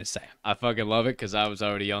I'm trying to say. I fucking love it because I was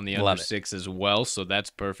already on the under 6 as well. So that's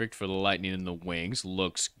perfect for the Lightning and the Wings.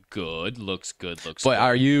 Looks good.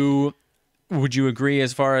 But would you agree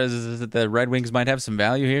as far as the Red Wings might have some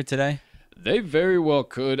value here today? They very well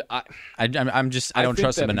could. I don't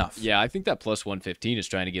trust them enough. Yeah, I think that plus 115 is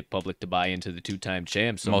trying to get public to buy into the 2-time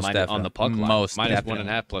champs. So on the puck line, minus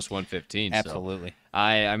 1.5 plus 115. Absolutely. So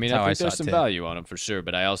I think there's some value on them for sure,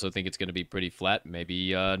 but I also think it's going to be pretty flat.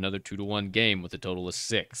 Maybe another 2-1 game with a total of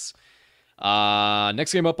 6.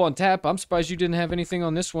 Next game up on tap. I'm surprised you didn't have anything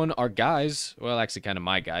on this one. Our guys, well, actually kind of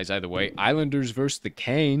my guys either way. Islanders versus the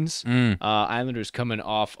Canes. Islanders coming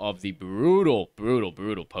off of the brutal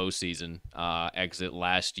postseason exit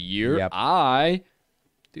last year. Yep. I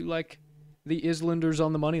do like the Islanders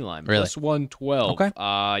on the money line. Really? Plus 112. Okay.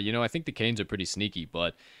 I think the Canes are pretty sneaky,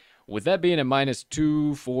 but with that being at minus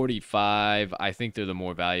 245, I think they're the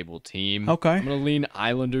more valuable team. Okay. I'm going to lean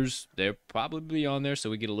Islanders. They're probably on there, so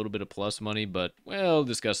we get a little bit of plus money, but we'll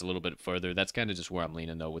discuss a little bit further. That's kind of just where I'm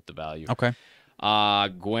leaning, though, with the value. Okay.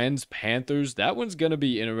 Gwen's Panthers. That one's going to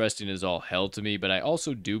be interesting as all hell to me, but I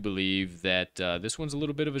also do believe that this one's a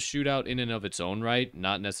little bit of a shootout in and of its own right.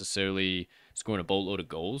 Not necessarily scoring a boatload of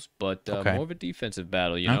goals, but more of a defensive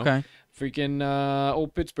battle, Okay. Freaking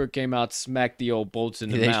old Pittsburgh came out, smacked the old Bolts in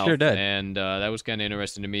the mouth. They sure did. And that was kind of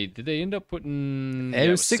interesting to me. Did they end up putting... It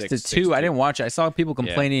was 6-2. I didn't watch it. I saw people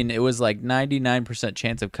complaining it was like 99%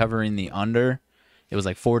 chance of covering the under. It was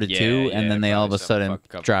like 4-2, and then they all of a sudden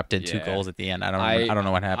dropped in 2 goals at the end. I don't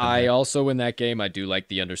know what happened. I also, in that game, I do like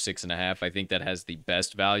the under 6.5. I think that has the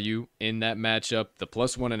best value in that matchup. The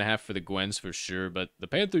plus 1.5 for the Gwens for sure, but the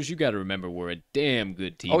Panthers, you got to remember, were a damn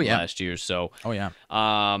good team last year. So,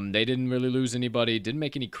 they didn't really lose anybody, didn't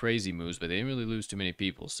make any crazy moves, but they didn't really lose too many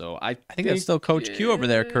people. So I think that's still Coach Q over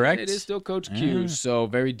there, correct? It is still Coach Q. So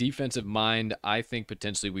very defensive mind. I think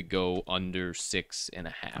potentially we go under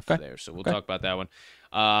 6.5 there. So we'll talk about that one.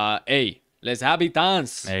 Les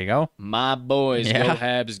Habitants. There you go. My boys. Go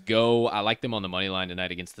Habs, go. I like them on the money line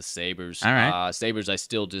tonight against the Sabres. All right. Sabres,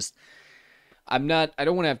 I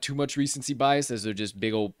don't want to have too much recency bias as they're just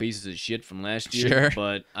big old pieces of shit from last year. Sure.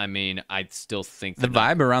 But I mean, I still think the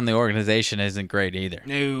vibe around the organization isn't great either.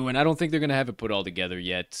 No, and I don't think they're going to have it put all together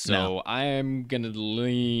yet. So No. I am going to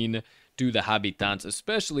lean to the Habitants,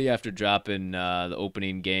 especially after dropping the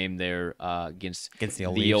opening game there against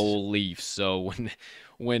the old Leafs. So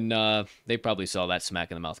when they probably saw that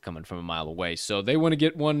smack in the mouth coming from a mile away. So they want to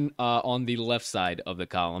get one on the left side of the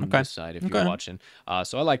column, this side, if you're watching.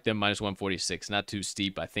 So I like them, minus 146. Not too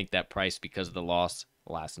steep. I think that price because of the loss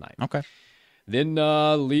last night. Okay. Then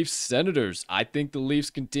Leafs Senators. I think the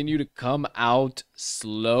Leafs continue to come out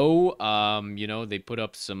slow. They put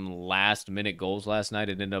up some last-minute goals last night.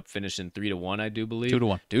 It ended up finishing 3-1, I do believe.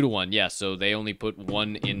 2-1. 2-1, yeah. So they only put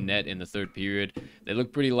one in net in the third period. They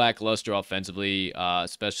look pretty lackluster offensively,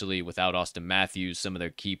 especially without Austin Matthews, some of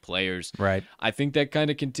their key players. Right. I think that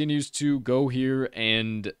kind of continues to go here,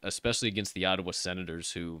 and especially against the Ottawa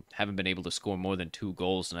Senators, who haven't been able to score more than 2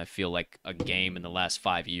 goals, and I feel like a game in the last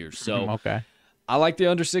 5 years. So okay. I like the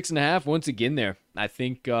under 6.5 once again there. I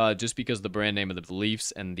think just because of the brand name of the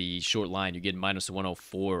Leafs and the short line, you get minus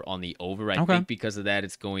 104 on the over. I think because of that,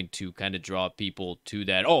 it's going to kind of draw people to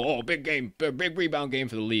that, big game, big rebound game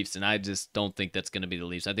for the Leafs. And I just don't think that's going to be the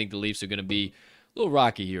Leafs. I think the Leafs are going to be a little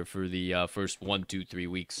rocky here for the first 1, 2, 3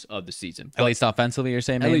 weeks of the season. At least offensively, you're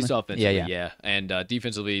saying? At mainly? least offensively, yeah. And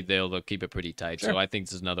defensively, they'll keep it pretty tight. Sure. So I think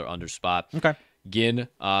this is another under spot. Okay. Again,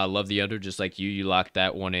 love the under, just like you. You locked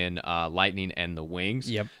that one in, Lightning and the Wings.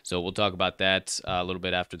 Yep. So we'll talk about that a little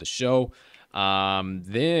bit after the show.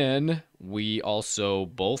 Then we also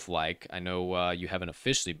both like, I know you haven't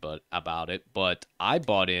officially about it, but I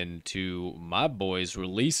bought into my boys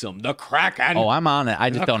release them, the Kraken. Oh, I'm on it.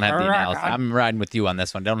 I just don't have the analysis. I'm riding with you on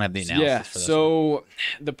this one. Don't have the analysis for this one.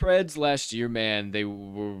 The Preds last year, man, they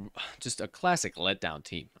were just a classic letdown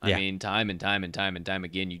team. I mean, time and time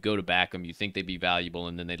again, you go to back them, you think they'd be valuable,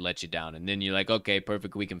 and then they'd let you down. And then you're like, okay,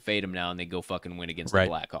 perfect, we can fade them now, and they go fucking win against the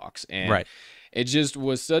Blackhawks. And it just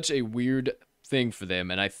was such a weird thing for them,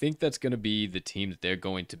 and I think that's going to be the team that they're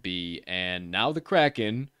going to be. And now the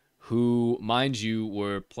Kraken, who, mind you,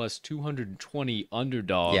 were plus 220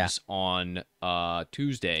 underdogs on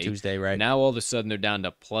Tuesday, right? Now all of a sudden they're down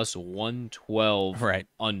to plus 112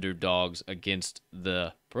 underdogs against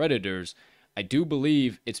the Predators. I do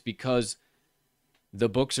believe it's because the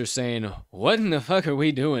books are saying, what in the fuck are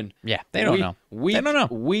we doing? Yeah, they don't know. They don't know.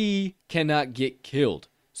 We cannot get killed.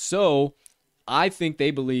 So I think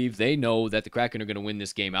they believe, they know that the Kraken are going to win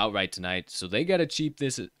this game outright tonight, so they got to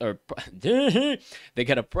they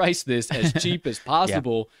got to price this as cheap as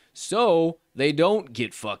possible so they don't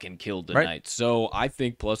get fucking killed tonight. Right. So I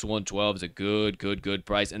think plus 112 is a good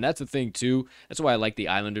price, and that's the thing too. That's why I like the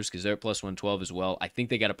Islanders, because they're at plus 112 as well. I think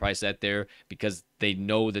they got to price that there because they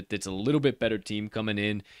know that it's a little bit better team coming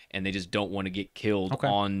in, and they just don't want to get killed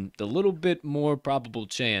on the little bit more probable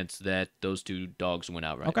chance that those two dogs win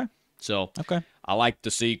outright. Okay. So I like to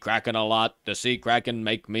see Kraken a lot. To see Kraken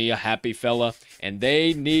make me a happy fella. And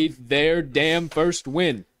they need their damn first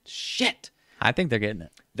win. Shit. I think they're getting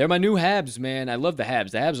it. They're my new Habs, man. I love the Habs.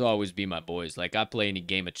 The Habs will always be my boys. Like, I play any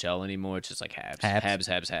game of Chell anymore. It's just like Habs.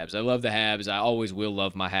 I love the Habs. I always will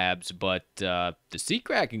love my Habs. But the Sea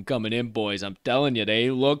Kraken coming in, boys, I'm telling you, they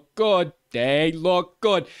look good. They look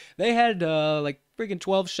good. They had, freaking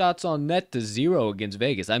 12 shots on net to 0 against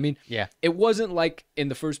Vegas. I mean, it wasn't like in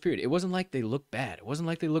the first period. It wasn't like they looked bad. It wasn't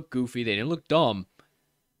like they looked goofy. They didn't look dumb.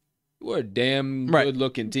 They were a damn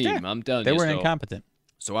good-looking team. Yeah. I'm telling you. They were incompetent.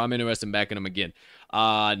 So I'm interested in backing them again.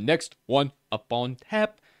 Next one up on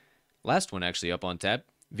tap. Last one actually up on tap.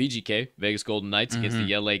 VGK, Vegas Golden Knights against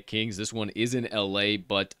the LA Kings. This one is in LA,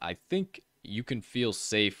 but I think you can feel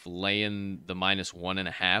safe laying the minus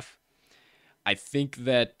 1.5. I think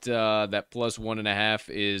that that plus 1.5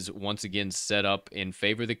 is once again set up in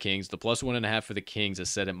favor of the Kings. The plus 1.5 for the Kings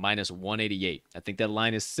is set at minus 188. I think that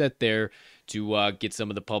line is set there to get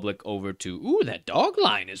some of the public over to, that dog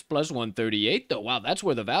line is plus 138 though. Wow, that's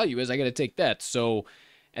where the value is. I got to take that. So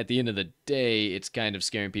at the end of the day, it's kind of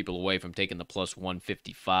scaring people away from taking the plus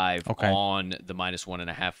 155 on the minus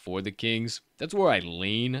 1.5 for the Kings. That's where I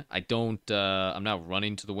lean. I'm not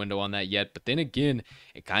running to the window on that yet. But then again,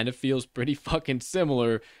 it kind of feels pretty fucking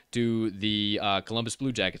similar to the Columbus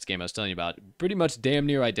Blue Jackets game I was telling you about. Pretty much damn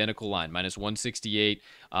near identical line. Minus 168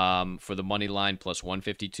 for the money line, plus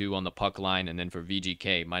 152 on the puck line. And then for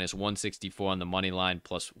VGK, minus 164 on the money line,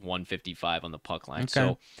 plus 155 on the puck line.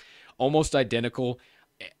 So almost identical.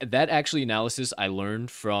 That actually analysis I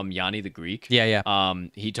learned from Yanni the Greek.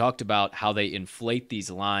 He talked about how they inflate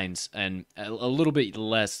these lines, and a little bit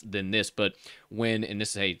less than this, but and this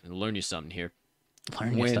is, hey, learn you something here.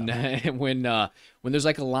 when there's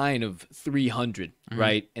like a line of 300,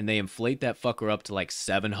 right, and they inflate that fucker up to like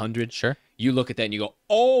 700. Sure. You look at that and you go,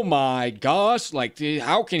 oh my gosh, like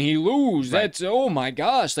how can he lose? Right. That's, oh my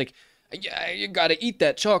gosh, like you got to eat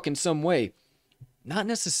that chalk in some way. Not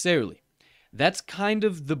necessarily. That's kind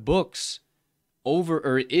of the books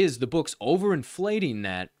overinflating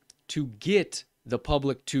that to get the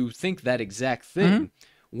public to think that exact thing,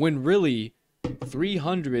 when really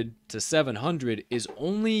 300 to 700 is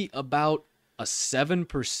only about a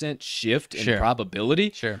 7% shift in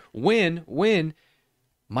probability. Sure. When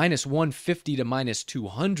minus 150 to minus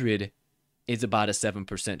 200 is about a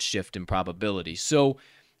 7% shift in probability. So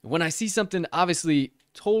when I see something obviously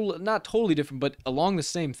not totally different, but along the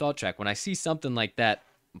same thought track, when I see something like that,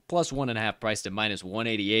 plus 1.5 priced at minus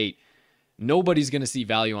 188, nobody's going to see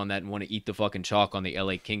value on that and want to eat the fucking chalk on the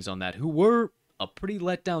LA Kings on that, who were a pretty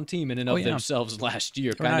let down team in and of themselves last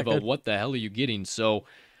year. Kind of a what the hell are you getting? So,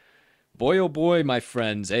 boy, oh boy, my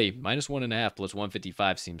friends, hey, minus 1.5 plus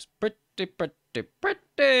 155 seems pretty good.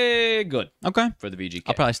 Okay. For the VGK.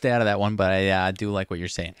 I'll probably stay out of that one, but I do like what you're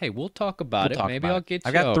saying. Hey, we'll talk about it. Maybe I'll get you.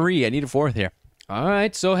 I got 3. I need a 4th here. All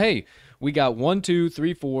right. So, hey, we got 1, 2,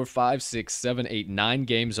 3, 4, 5, 6, 7, 8, 9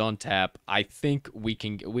 games on tap. I think we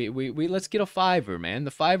can. We let's get a 5er, man.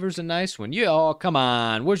 The 5er's a nice one. Yeah. Oh, come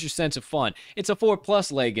on. Where's your sense of fun? It's a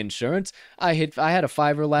 4+ leg insurance. I had a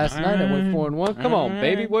 5er last night. I went 4-1. Come on,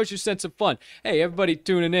 baby. Where's your sense of fun? Hey, everybody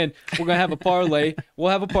tuning in. We're gonna have a parlay.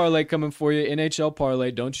 We'll have a parlay coming for you. NHL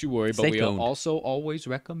parlay. Don't you worry. But we also always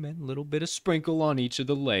recommend a little bit of sprinkle on each of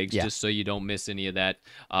the legs, just so you don't miss any of that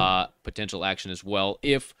potential action as well.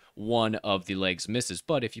 If one of the legs misses.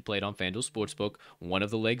 But if you played on FanDuel Sportsbook, one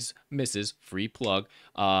of the legs misses, free plug,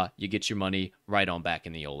 you get your money right on back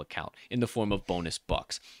in the old account in the form of bonus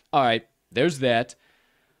bucks. All right, there's that.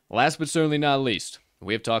 Last but certainly not least,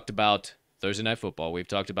 we have talked about Thursday Night Football. We've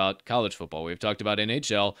talked about college football. We've talked about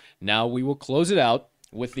NHL. Now we will close it out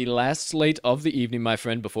with the last slate of the evening, my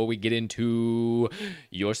friend, before we get into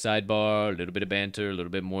your sidebar, a little bit of banter, a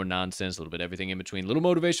little bit more nonsense, a little bit of everything in between. Little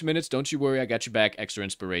motivation minutes. Don't you worry. I got your back. Extra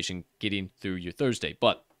inspiration getting through your Thursday.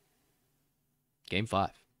 But Game 5.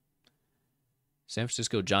 San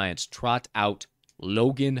Francisco Giants trot out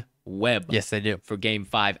Logan Webb. Yes, they do. For Game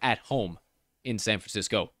 5 at home in San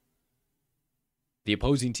Francisco. The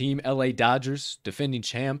opposing team, LA Dodgers, defending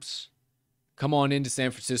champs, come on into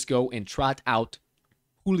San Francisco and trot out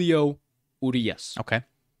Julio Urias. Okay.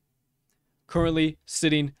 Currently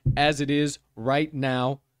sitting as it is right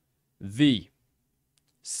now, the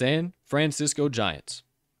San Francisco Giants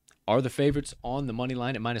are the favorites on the money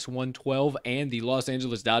line at minus 112, and the Los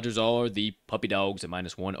Angeles Dodgers are the puppy dogs at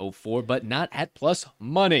minus 104, but not at plus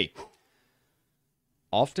money.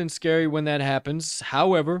 Often scary when that happens.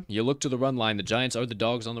 However, you look to the run line. The Giants are the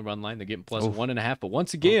dogs on the run line. They're getting plus 1.5, but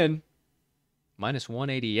once again, minus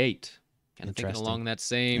 188. Kind of thinking along that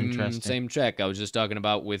same track I was just talking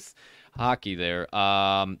about with hockey there.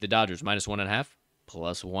 The Dodgers, minus 1.5,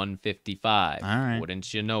 plus 155. All right.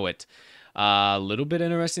 Wouldn't you know it? A little bit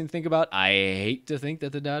interesting to think about. I hate to think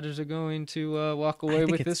that the Dodgers are going to walk away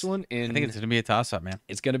with this one. And I think it's going to be a toss-up, man.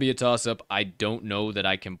 It's going to be a toss-up. I don't know that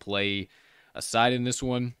I can play a side in this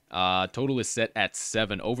one. Total is set at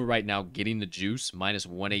 7. Over right now, getting the juice, minus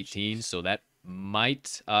 118. So that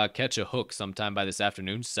might catch a hook sometime by this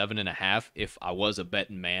afternoon. 7.5 if I was a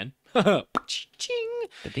betting man.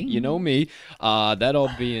 You know me. That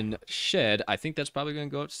all being said, I think that's probably going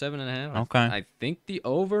to go up 7.5. Okay. I think the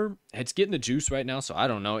over, it's getting the juice right now, so I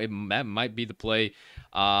don't know. That might be the play.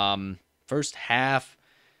 First half,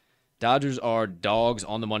 Dodgers are dogs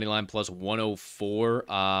on the money line plus 104,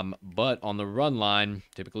 but on the run line,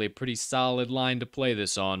 typically a pretty solid line to play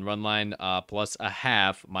this on. Run line plus a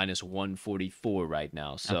half, minus 144 right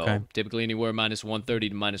now. So typically anywhere minus 130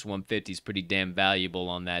 to minus 150 is pretty damn valuable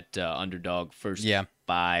on that underdog first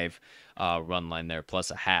 5 run line there, plus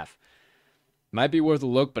a half. Might be worth a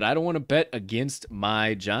look, but I don't want to bet against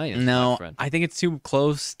my Giants. No, my friend. I think it's too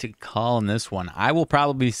close to call in this one. I will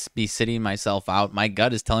probably be sitting myself out. My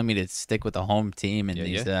gut is telling me to stick with the home team in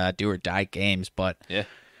these do or die games, but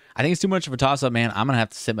I think it's too much of a toss up, man. I'm gonna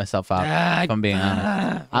have to sit myself out if I'm being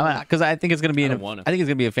honest. Because I think it's gonna be I think it's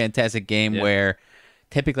gonna be a fantastic game where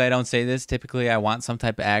typically I don't say this. Typically I want some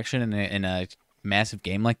type of action in a massive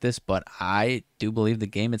game like this, but I do believe the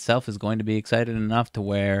game itself is going to be exciting enough to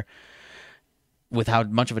where, with how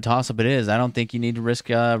much of a toss-up it is, I don't think you need to risk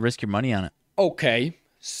your money on it. Okay,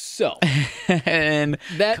 so and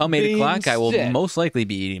that come 8 o'clock, I will most likely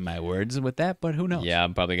be eating my words with that, but who knows? Yeah,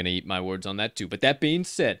 I'm probably going to eat my words on that too. But that being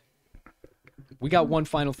said, we got one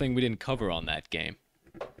final thing we didn't cover on that game.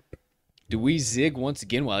 Do we zig once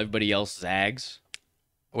again while everybody else zags?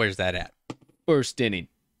 Where's that at? First inning.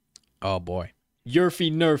 Oh, boy.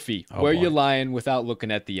 Yurfie Nerfie. Where you lying without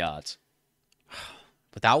looking at the odds?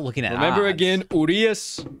 Without looking at Remember odds. again,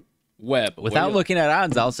 Urias Webb. Without looking at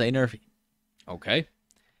odds, I'll say Nerfie. Okay.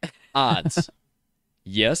 Odds.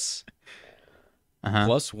 Yes.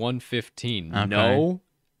 Plus 115. Okay. No,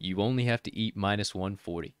 you only have to eat minus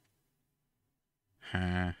 140.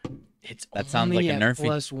 That sounds like a Nerfie.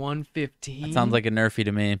 Plus 115. That sounds like a Nerfie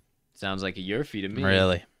to me. Sounds like a Yurfie to me.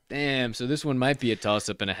 Really? Damn, so this one might be a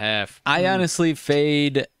toss-up and a half. I honestly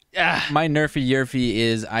fade. My Nerfie Yurfie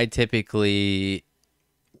is I typically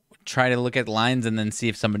try to look at lines and then see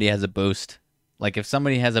if somebody has a boost. Like if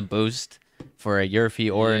somebody has a boost for a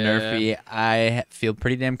Yurfie or a Nerfie, I feel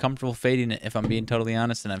pretty damn comfortable fading it, if I'm being totally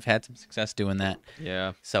honest, and I've had some success doing that.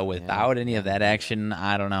 Yeah. So without any of that action,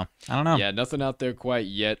 I don't know. Yeah, nothing out there quite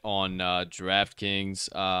yet on DraftKings.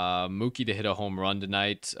 Mookie to hit a home run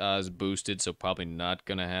tonight is boosted, so probably not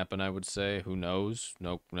going to happen, I would say. Who knows?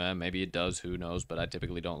 Nope, maybe it does. Who knows? But I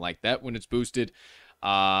typically don't like that when it's boosted.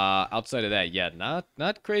 Outside of that,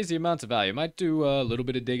 not crazy amounts of value. Might do a little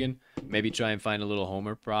bit of digging. Maybe try and find a little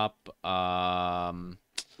homer prop. I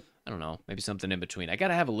don't know. Maybe something in between. I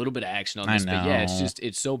gotta have a little bit of action on this, but yeah,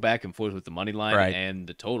 it's so back and forth with the money line and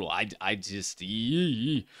the total. I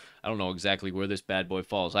don't know exactly where this bad boy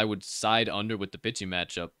falls. I would side under with the pitching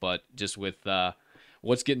matchup, but just with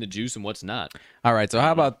what's getting the juice and what's not. All right, so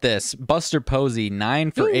how about this? Buster Posey, 9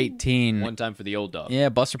 for 18. One time for the old dog. Yeah,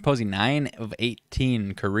 Buster Posey, 9 of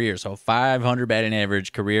 18 career. So 500 batting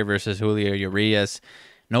average career versus Julio Urias.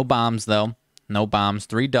 No bombs, though. No bombs.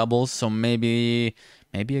 3 doubles, so maybe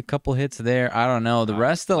a couple hits there. I don't know. The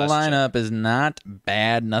rest of the lineup is not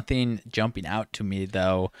bad. Nothing jumping out to me,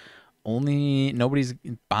 though. Nobody's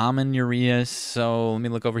bombing Urias, so let me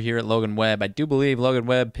look over here at Logan Webb. I do believe Logan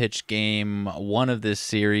Webb pitched game 1 of this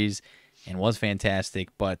series and was fantastic,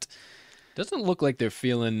 but doesn't look like they're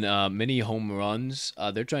feeling many home runs.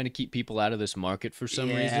 They're trying to keep people out of this market for some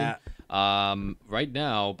reason. Right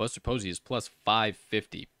now, Buster Posey is plus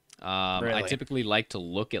 550. Really? I typically like to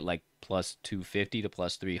look at like plus 250 to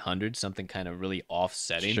plus 300, something kind of really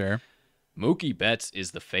offsetting. Sure. Mookie Betts is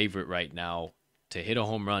the favorite right now to hit a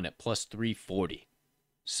home run at plus 340.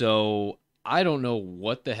 So I don't know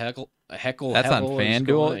what the heckle. That's on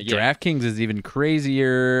FanDuel. DraftKings is even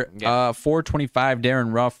crazier. 425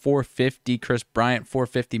 Darren Ruff, 450 Chris Bryant,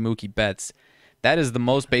 450 Mookie Betts. That is the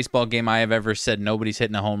most baseball game I have ever said nobody's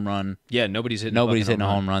hitting a home run. Yeah, nobody's hitting a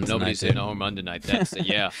home run tonight. Nobody's hitting a home run tonight. That's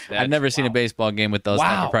I've never seen a baseball game with those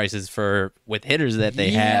type of prices with hitters that they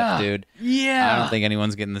have, dude. Yeah. I don't think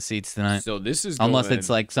anyone's getting the seats tonight. So this is unless it's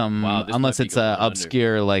like unless it's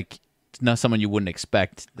obscure like someone you wouldn't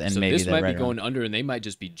expect, and maybe this might be going under, and they might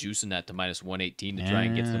just be juicing that to minus 118 to try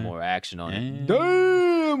and get some more action on it.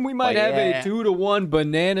 Damn, we might have a 2-1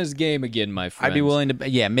 bananas game again, my friend. I'd be willing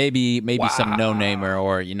to, maybe some no-namer,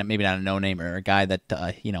 or maybe not a no-namer, a guy that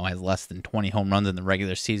has less than 20 home runs in the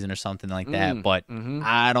regular season or something like that. But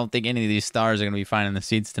I don't think any of these stars are going to be finding the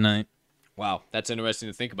seats tonight. Wow, that's interesting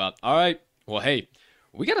to think about. All right, well, hey.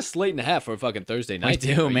 We got a slate and a half for a fucking Thursday night.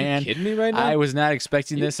 We do, man. Are you kidding me right now? I was not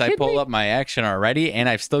expecting this. I pulled up my action already, and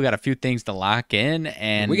I've still got a few things to lock in.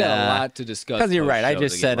 And we got a lot to discuss. Because you're right. I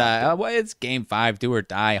just said, it's game 5, do or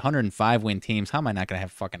die, 105 win teams. How am I not going to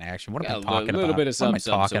have fucking action? What am I talking about? A little bit of something.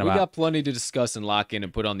 So we got plenty to discuss and lock in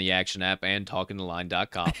and put on the action app and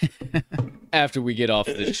talkingtheline.com after we get off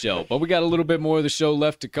the show. But we got a little bit more of the show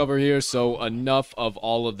left to cover here, so enough of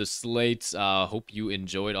all of the slates. Hope you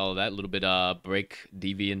enjoyed all of that. A little bit break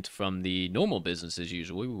deviant from the normal business as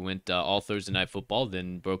usual. We went all Thursday Night Football,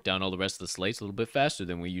 then broke down all the rest of the slates a little bit faster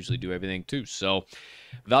than we usually do everything too. So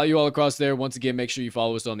value all across there. Once again, make sure you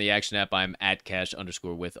follow us on the action app. I'm at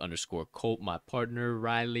cash_with_Colt. My partner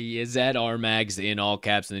Riley is at RMags in all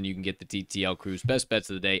caps, and then you can get the TTL Crew's best bets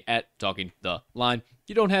of the day at Talking the Line. If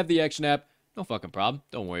you don't have the action app, no fucking problem.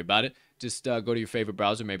 Don't worry about it. Just go to your favorite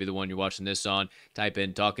browser, maybe the one you're watching this on. Type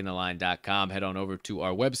in talkingtheline.com. Head on over to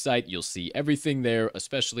our website. You'll see everything there,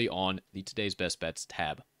 especially on the Today's Best Bets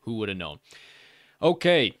tab. Who would have known?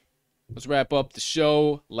 Okay, let's wrap up the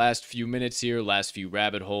show. Last few minutes here, last few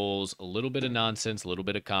rabbit holes, a little bit of nonsense, a little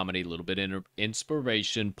bit of comedy, a little bit of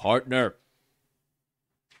inspiration. Partner.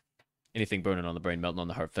 Anything burning on the brain, melting on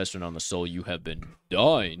the heart, festering on the soul, you have been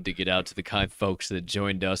dying to get out to the kind folks that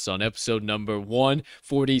joined us on episode number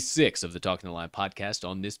 146 of the Talking the Line podcast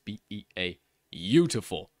on this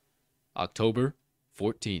beautiful October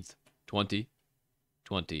 14th,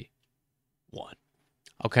 2021.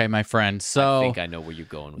 Okay, my friend. So I think I know where you're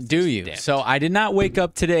going with do this. you? Damn So it. I did not wake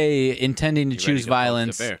up today intending to choose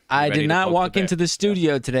violence. I did not walk into the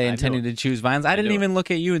studio today intending to choose violence. I didn't even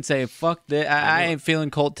look at you and say, fuck that. I ain't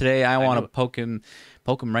feeling cold today. I want to poke him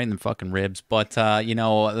right in the fucking ribs. But,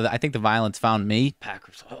 I think the violence found me.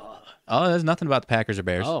 Packers. Oh, there's nothing about the Packers or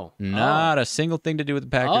Bears. Not a single thing to do with the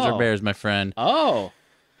Packers or Bears, my friend.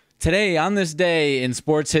 Today, on this day in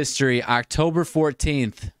sports history, October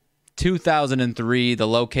 14th, 2003, the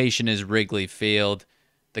location is Wrigley Field.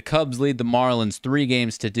 The Cubs lead the Marlins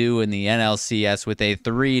 3-2 in the NLCS with a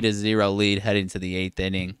 3-0 lead heading to the 8th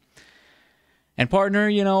inning. And partner,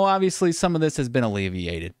 obviously some of this has been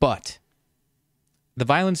alleviated, but the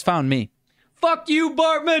violence found me. Fuck you,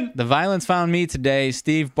 Bartman! The violence found me today.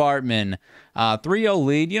 Steve Bartman, 3-0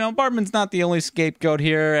 lead. Bartman's not the only scapegoat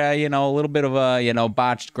here. A little bit of a,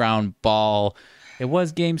 botched ground ball. It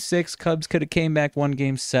was Game 6. Cubs could have came back, won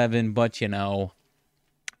Game 7, but, the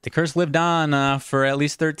curse lived on for at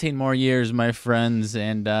least 13 more years, my friends,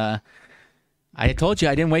 and I told you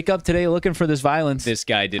I didn't wake up today looking for this violence. This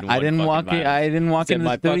guy didn't. I didn't walk into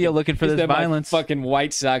the studio looking for this violence. My fucking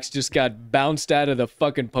White Sox just got bounced out of the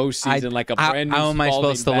fucking postseason like a brand new. How am I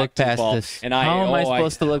supposed to look past this? How am I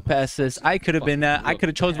supposed to look past this? I could have been. I could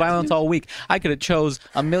have chose violence all week. I could have chose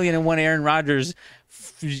 1,000,001 Aaron Rodgers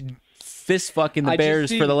fist fucking the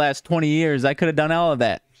Bears for the last 20 years. I could have done all of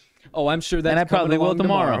that. Oh, I'm sure that's. And I probably will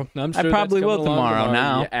tomorrow. I'm sure I probably will tomorrow.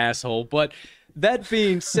 Now, you asshole. But that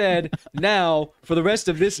being said, now for the rest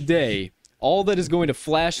of this day, all that is going to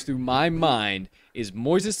flash through my mind is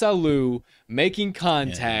Moises Alou making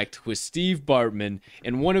contact with Steve Bartman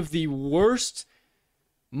in one of the worst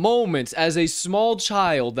moments as a small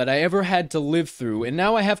child that I ever had to live through, and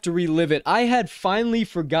now I have to relive it. I had finally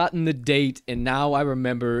forgotten the date, and now I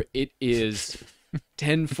remember it is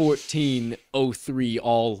 10/14/03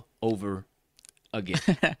 all over again.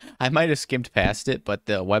 I might have skimmed past it, but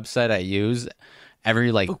the website I use, every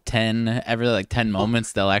 10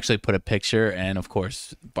 moments, they'll actually put a picture, and of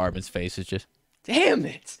course, Bartman's face is just, damn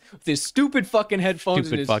it! With his stupid fucking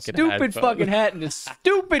headphones and his stupid fucking hat and his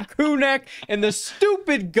stupid crew neck and the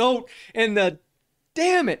stupid goat and the,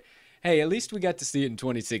 damn it! Hey, at least we got to see it in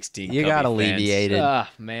 2016. You got alleviated. Ah,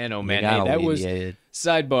 man, oh man. Hey, that was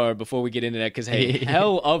sidebar before we get into that, because hey,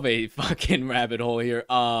 hell of a fucking rabbit hole here.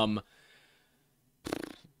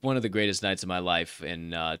 One of the greatest nights of my life in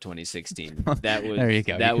 2016. That was there you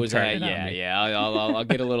go. That was I'll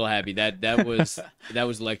get a little happy. That was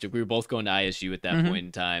electric. We were both going to ISU at that point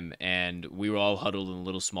in time, and we were all huddled in a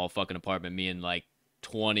little small fucking apartment. Me and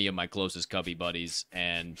 20 of my closest Cubby buddies,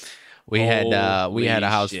 and we had a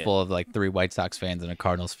house full of 3 White Sox fans and a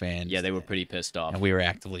Cardinals fan. Yeah, they were pretty pissed off, and we were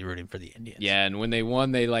actively rooting for the Indians. Yeah, and when they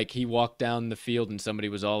won, they he walked down the field and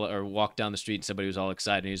walked down the street and somebody was all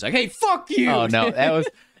excited, and he was like, "Hey, fuck you!" Oh no, that was.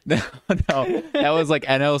 No, that was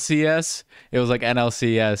NLCS. It was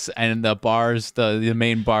NLCS, and the bars, the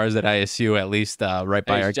main bars at ISU, at least right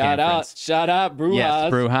by our campus. Shout out, Brujas.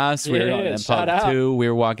 Yes, Brujas. We were in Pub 2. We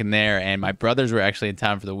were walking there, and my brothers were actually in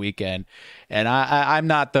town for the weekend. And I'm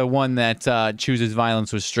not the one that chooses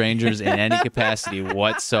violence with strangers in any capacity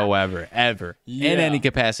whatsoever, ever. Yeah. In any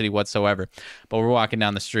capacity whatsoever. But we're walking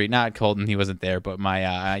down the street. Not Colton, he wasn't there, but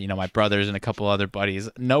my my brothers and a couple other buddies.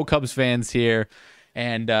 No Cubs fans here.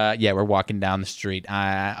 And we're walking down the street.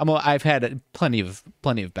 I've had plenty of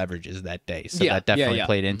beverages that day, so that definitely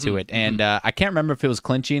played into it. And I can't remember if it was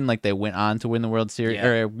clinching, they went on to win the World Series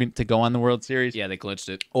or to go on the World Series. Yeah, they clinched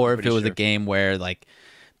it. Or if it was a game where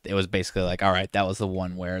it was basically all right, that was the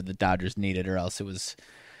one where the Dodgers needed, or else it was.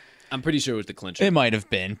 I'm pretty sure it was the clincher. It might have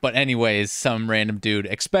been, but anyways, some random dude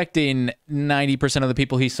expecting 90% of the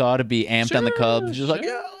people he saw to be amped on the Cubs, just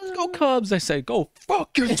yeah, let's go Cubs. I say, go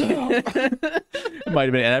fuck yourself. It might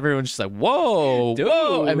have been, and everyone's just whoa, dude,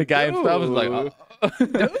 whoa, and the guy himself was oh.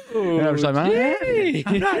 And I was I'm not having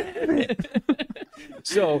it.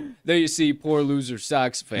 So there you see, poor loser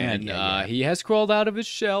Sox fan. Yeah. He has crawled out of his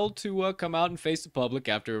shell to come out and face the public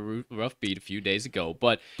after a rough beat a few days ago.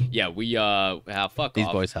 But yeah, we fuck these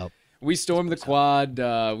off. Boys help. We stormed the quad.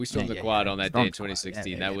 We stormed the quad on that day in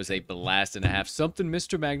 2016. That was a blast and a half. Something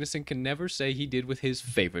Mr. Magnuson can never say he did with his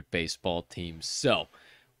favorite baseball team. So,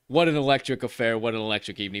 what an electric affair. What an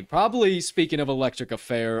electric evening. Probably, speaking of electric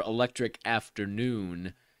affair, electric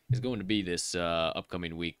afternoon is going to be this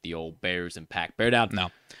upcoming week. The old Bears and Pack. Bear down. No.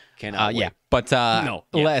 Cannot wait. Yeah. But no.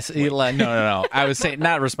 I was saying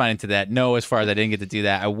not responding to that. No, as far as I didn't get to do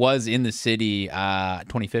that. I was in the city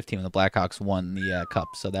 2015 when the Blackhawks won the Cup.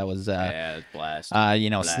 So that was blast. Blast.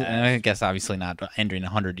 I guess obviously not entering a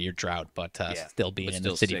 100-year drought, but still being in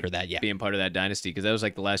the city for that. Yeah, being part of that dynasty, because that was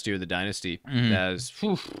like the last year of the dynasty. That was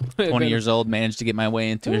 20 years old. Managed to get my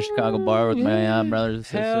way into a Chicago bar with my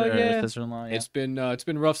brothers and sister-in-law. Yeah. It's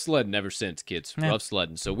been rough sledding ever since, kids. Yeah. Rough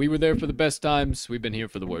sledding. So we were there for the best times. We've been here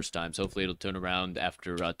for the worst times. Hopefully it'll turn around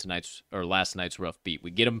after last night's rough beat. We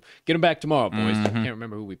get them back tomorrow, boys. I can't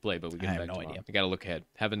remember who we play, but we get them back tomorrow. Idea. I got to look ahead.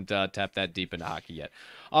 Haven't tapped that deep into hockey yet.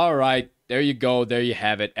 All right, there you go. There you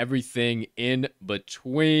have it. Everything in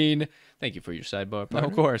between. Thank you for your sidebar, partner.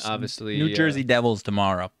 Of course. Obviously, New Jersey Devils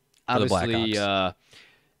tomorrow. Obviously,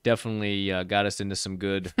 definitely got us into some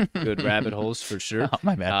good rabbit holes for sure. Oh,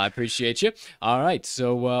 my bad. I appreciate you. All right,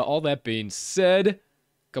 so all that being said,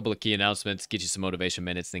 couple of key announcements, get you some motivation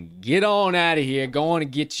minutes, then get on out of here. Go on and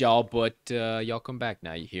get y'all, but y'all come back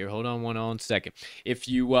now. You hear? Hold on one second. If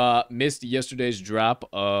you missed yesterday's drop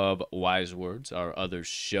of Wise Words, our other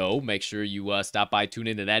show, make sure you stop by, tune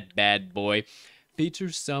into that bad boy.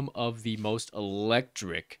 Features some of the most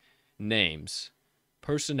electric names,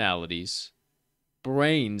 personalities,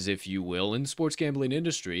 brains, if you will, in the sports gambling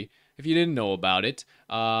industry. If you didn't know about it,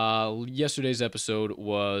 yesterday's episode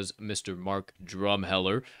was Mr. Mark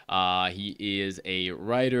Drumheller. He is a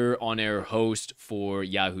writer, on-air host for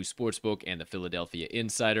Yahoo Sportsbook and the Philadelphia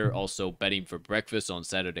Insider, also betting for breakfast on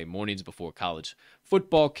Saturday mornings before college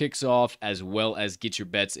football kicks off, as well as get your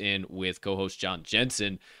bets in with co-host John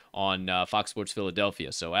Jensen on Fox Sports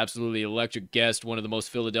Philadelphia. So absolutely electric guest, one of the most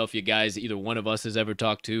Philadelphia guys either one of us has ever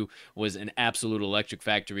talked to, was an absolute electric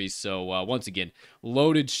factory. So once again,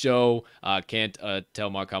 loaded show. Can't tell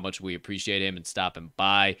Mark how much we appreciate him and stopping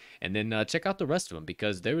by. And then check out the rest of them,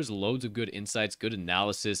 because there is loads of good insights, good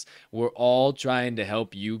analysis. We're all trying to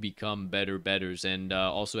help you become better bettors, and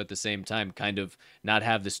also at the same time kind of not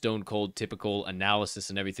have the stone cold typical analysis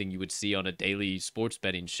and everything you would see on a daily sports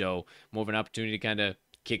betting show. More of an opportunity to kind of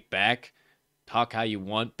kick back, talk how you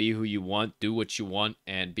want, be who you want, do what you want,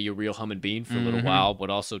 and be a real humming bean for a little while,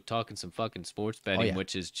 but also talking some fucking sports betting,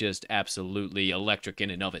 which is just absolutely electric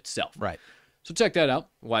in and of itself. Right. So check that out.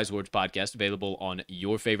 Wise Words Podcast, available on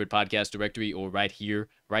your favorite podcast directory or right here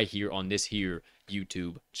on this here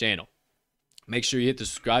YouTube channel. Make sure you hit the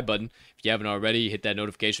subscribe button. If you haven't already, hit that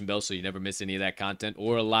notification bell so you never miss any of that content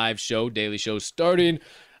or a live show, daily show starting.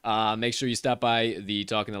 Make sure you stop by the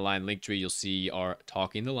Talking the Line link tree. You'll see our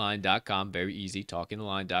talkingtheline.com, very easy,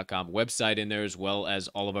 talkingtheline.com website in there, as well as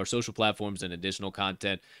all of our social platforms and additional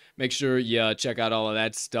content. Make sure you check out all of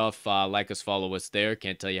that stuff. Like us, follow us there.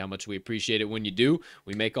 Can't tell you how much we appreciate it when you do.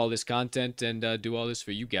 We make all this content and do all this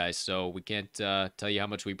for you guys, so we can't tell you how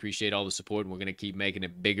much we appreciate all the support, and we're going to keep making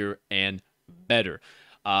it bigger and better.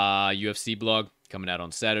 UFC blog coming out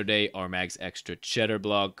on Saturday. RMAG's Extra Cheddar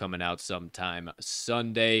blog coming out sometime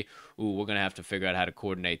Sunday. Ooh, we're going to have to figure out how to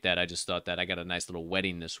coordinate that. I just thought that I got a nice little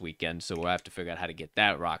wedding this weekend, so we'll have to figure out how to get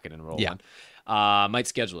that rocking and rolling. Might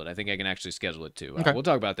schedule it. I think I can actually schedule it too. Okay. We'll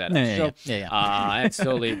talk about that. It's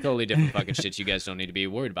totally different fucking shit you guys don't need to be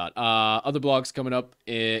worried about. Other blogs coming up,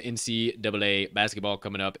 NCAA basketball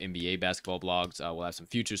coming up, NBA basketball blogs. We'll have some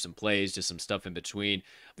futures, some plays, just some stuff in between.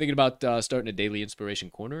 I'm thinking about starting a daily inspiration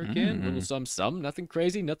corner again. A little some, nothing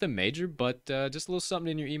crazy, nothing major, but just a little something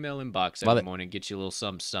in your email inbox every morning. Get you a little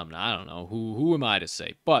something. I don't know. Who am I to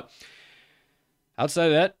say? But outside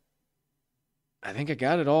of that, I think I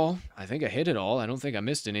got it all. I think I hit it all. I don't think I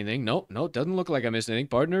missed anything. Nope, doesn't look like I missed anything.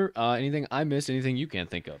 Partner, anything I missed, anything you can't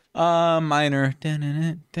think of? Minor.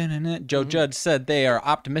 Joe Judge said they are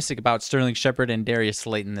optimistic about Sterling Shepard and Darius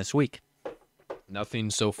Slayton this week. Nothing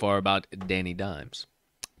so far about Danny Dimes.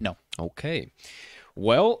 No. Okay.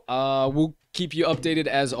 Well, we'll keep you updated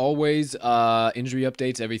as always. Injury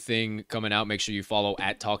updates, everything coming out. Make sure you follow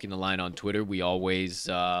at Talking the Line on Twitter. We always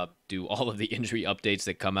do all of the injury updates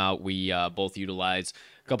that come out. We both utilize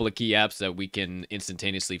a couple of key apps that we can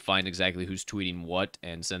instantaneously find exactly who's tweeting what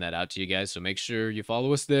and send that out to you guys. So make sure you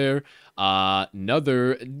follow us there.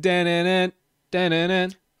 Another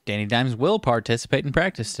Danny Dimes will participate in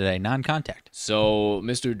practice today, non-contact. So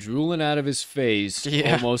Mr. drooling out of his face,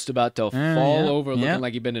 almost about to fall over, looking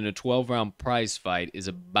like he'd been in a 12-round prize fight, is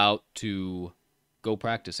about to go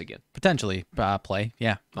practice again. Potentially play,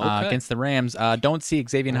 against the Rams. Don't see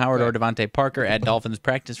Xavier Howard or Devontae Parker at Dolphins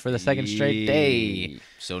practice for the second straight day.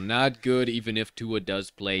 So not good, even if Tua does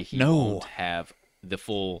play. He won't have the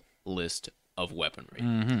full list of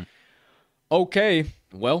weaponry. Okay,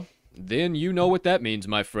 well, then you know what that means,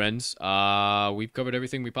 my friends. We've covered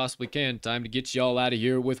everything we possibly can. Time to get y'all out of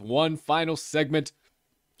here with one final segment.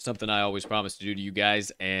 something I always promise to do to you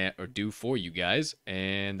guys or do for you guys,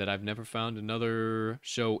 and that I've never found another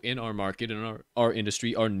show in our market, in our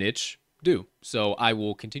industry, our niche do. So I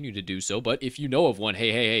will continue to do so. But if you know of one,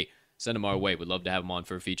 hey, send them our way. We'd love to have them on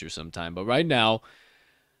for a feature sometime. But right now,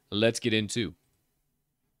 let's get into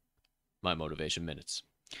my motivation minutes.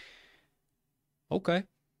 Okay.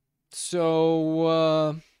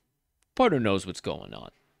 So, partner knows what's going on.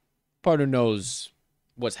 Partner knows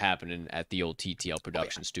what's happening at the old TTL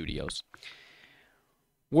production studios.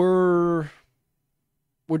 We're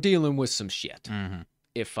dealing with some shit,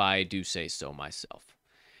 if I do say so myself.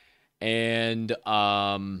 And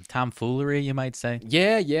tomfoolery, you might say.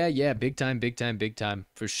 Yeah, big time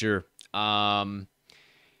for sure. And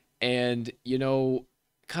you know,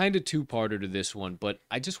 kind of two-parter to this one, but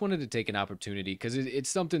I just wanted to take an opportunity because it's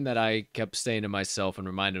something that I kept saying to myself and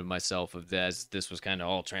reminded myself of as this was kind of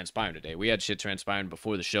all transpiring today. We had shit transpiring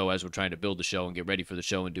before the show as we're trying to build the show and get ready for the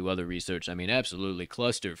show and do other research. I mean, absolutely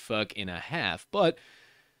clusterfuck and a half, but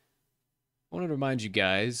I wanted to remind you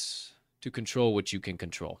guys to control what you can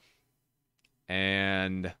control.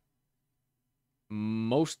 And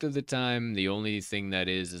most of the time, the only thing that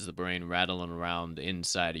is the brain rattling around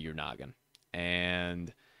inside of your noggin.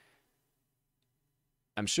 And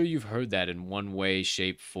I'm sure you've heard that in one way,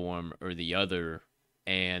 shape, form, or the other.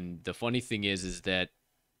 And the funny thing is that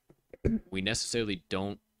we necessarily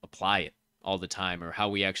don't apply it all the time or how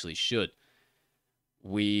we actually should.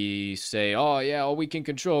 We say, oh, yeah, all we can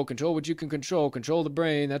control what you can control the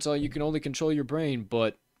brain. That's all you can only control your brain.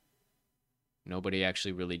 But nobody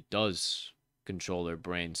actually really does control their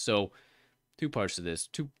brain. So two parts of this,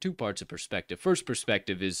 two parts of perspective. First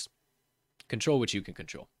perspective is control what you can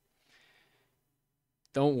control.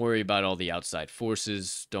 Don't worry about all the outside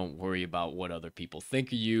forces. Don't worry about what other people think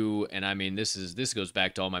of you. And I mean, this goes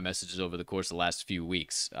back to all my messages over the course of the last few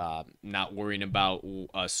weeks. Not worrying about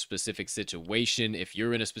a specific situation. If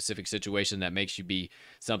you're in a specific situation that makes you be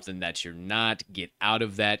something that you're not, get out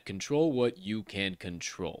of that. Control what you can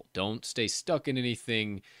control. Don't stay stuck in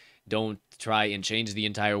anything. Don't try and change the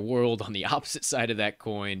entire world on the opposite side of that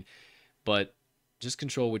coin. But just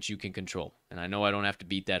control what you can control. And I know I don't have to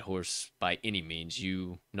beat that horse by any means.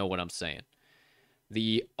 You know what I'm saying.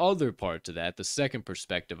 The other part to that, the second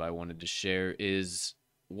perspective I wanted to share is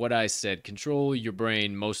what I said. Control your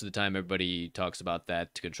brain. Most of the time, everybody talks about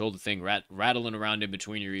that. To control the thing rattling around in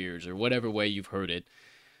between your ears or whatever way you've heard it.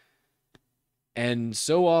 And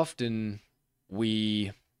so often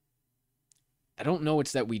I don't know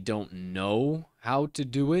it's that we don't know how to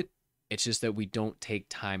do it. It's just that we don't take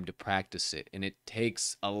time to practice it. And it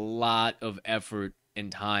takes a lot of effort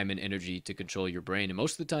and time and energy to control your brain. And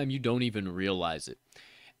most of the time, you don't even realize it.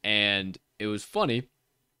 And it was funny.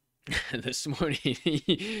 This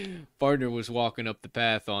morning, partner was walking up the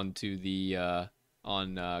path onto the,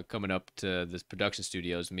 coming up to this production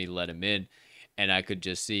studios, me let him in. And I could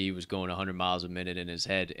just see he was going 100 miles a minute in his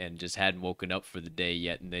head and just hadn't woken up for the day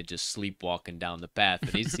yet. And they're just sleepwalking down the path.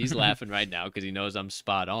 But he's laughing right now because he knows I'm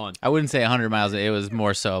spot on. I wouldn't say 100 miles. It was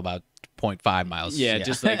more so about 0.5 miles. Yeah,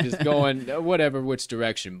 just like just going whatever, which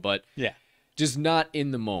direction. But yeah, just not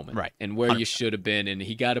in the moment. Right. And where 100%. You should have been. And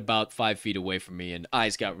he got about 5 feet away from me and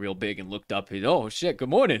eyes got real big and looked up. He's, oh, shit, good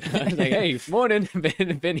morning. I was like, hey, morning.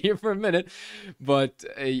 Been here for a minute. But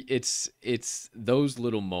it's those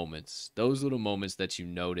little moments that you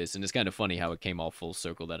notice. And it's kind of funny how it came all full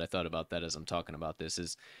circle that I thought about that as I'm talking about this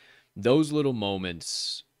is those little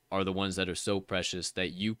moments are the ones that are so precious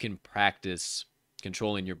that you can practice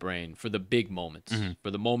controlling your brain for the big moments,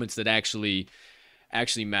 for the moments that actually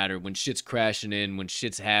matter, when shit's crashing in, when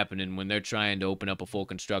shit's happening, when they're trying to open up a full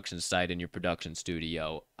construction site in your production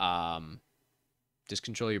studio. Just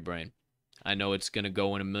control your brain. I know it's going to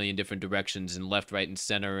go in a million different directions and left, right, and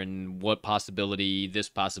center and what possibility, this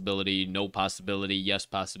possibility, no possibility, yes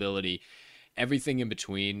possibility, everything in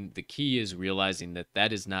between. The key is realizing that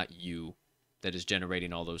that is not you that is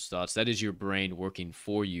generating all those thoughts. That is your brain working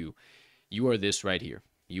for you. You are this right here.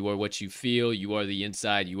 You are what you feel. You are the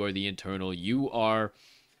inside. You are the internal. You are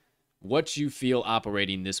what you feel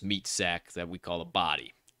operating this meat sack that we call a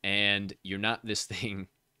body. And you're not this thing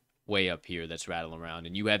way up here that's rattling around.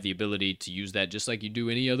 And you have the ability to use that just like you do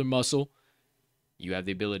any other muscle. You have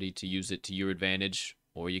the ability to use it to your advantage,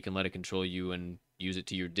 or you can let it control you and use it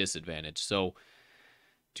to your disadvantage. So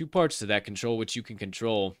two parts to that. Control what you can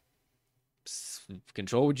control.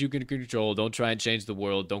 Control what you can control. Don't try and change the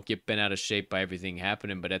world. Don't get bent out of shape by everything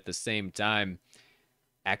happening. But at the same time,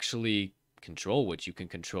 actually control what you can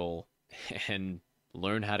control and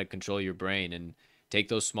learn how to control your brain and take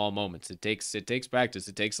those small moments. It takes practice.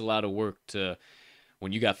 It takes a lot of work to,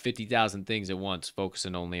 when you got 50,000 things at once,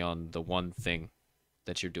 focusing only on the one thing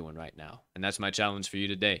that you're doing right now. And that's my challenge for you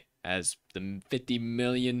today. As the 50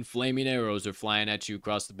 million flaming arrows are flying at you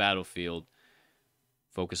across the battlefield,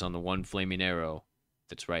 focus on the one flaming arrow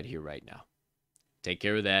that's right here, right now. Take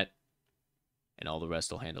care of that, and all the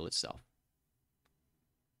rest will handle itself.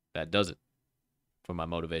 That does it for my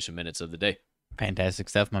motivation minutes of the day. Fantastic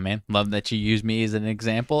stuff, my man. Love that you use me as an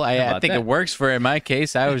example. I think it works for in my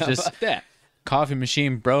case. I was just coffee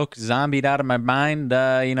machine broke, zombied out of my mind.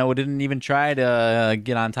 Didn't even try to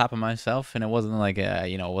get on top of myself, and it wasn't like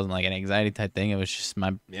it wasn't like an anxiety type thing. It was just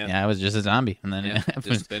I was just a zombie, and then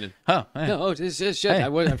just spinning. Oh, no, it's just shit. Hey.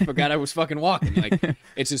 I forgot I was fucking walking. Like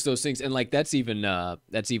it's just those things, and like that's even a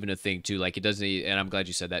thing too. Like it doesn't, and I'm glad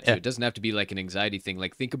you said that too. It doesn't have to be like an anxiety thing.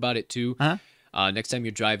 Like think about it too. Next time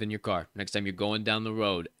you're driving your car, next time you're going down the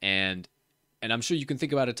road, and I'm sure you can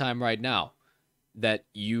think about a time right now that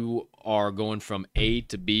you are going from A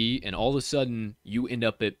to B, and all of a sudden you end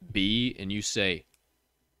up at B, and you say,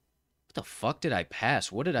 what the fuck did I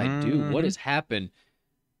pass? What did I do? What has happened?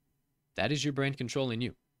 That is your brain controlling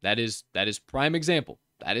you. That is prime example.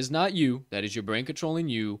 That is not you. That is your brain controlling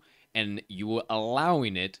you, and you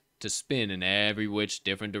allowing it to spin in every which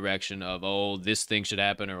different direction of, oh, this thing should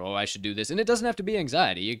happen, or, oh, I should do this. And it doesn't have to be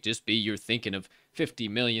anxiety. It just be you're thinking of 50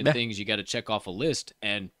 million things you got to check off a list,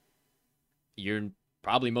 and you're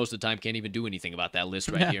probably most of the time can't even do anything about that list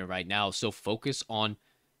right here and right now. So focus on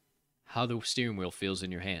how the steering wheel feels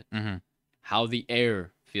in your hand, how the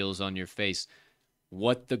air feels on your face,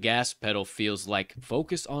 what the gas pedal feels like.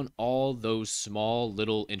 Focus on all those small,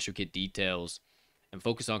 little, intricate details, and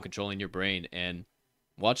focus on controlling your brain, and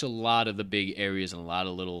watch a lot of the big areas and a lot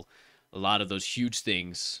of those huge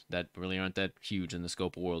things that really aren't that huge in the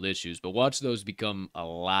scope of world issues, but watch those become a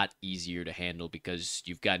lot easier to handle because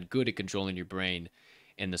you've gotten good at controlling your brain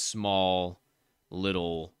in the small,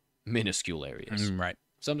 little, minuscule areas. Right.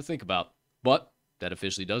 Something to think about, but that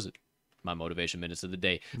officially does it. My motivation minutes of the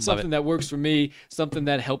day. Something that works for me, something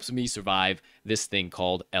that helps me survive this thing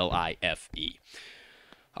called LIFE.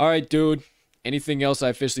 All right, dude. Anything else I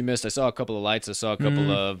officially missed? I saw a couple of lights. I saw a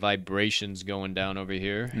couple of vibrations going down over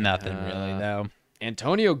here. Nothing really, no.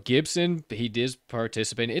 Antonio Gibson, he did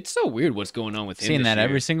participate. It's so weird what's going on with him. Seen that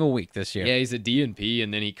every single week this year. Yeah, he's a DNP,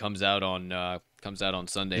 and then he comes out on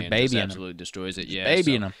Sunday and just absolutely destroys it. Yeah,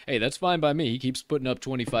 babying him. Hey, that's fine by me. He keeps putting up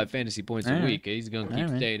 25 fantasy points a week. He's going to keep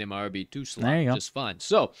staying in my RB2 slot just fine.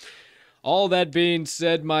 So, all that being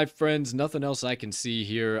said, my friends, nothing else I can see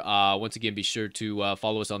here. Once again, be sure to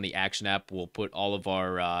follow us on the Action app. We'll put all of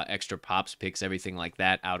our extra pops, picks, everything like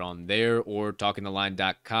that out on there, or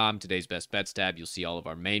talkingtheline.com, today's best bets tab. You'll see all of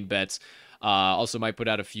our main bets. Also might put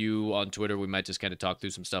out a few on Twitter. We might just kind of talk through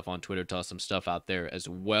some stuff on Twitter, toss some stuff out there as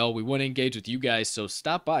well. We want to engage with you guys, so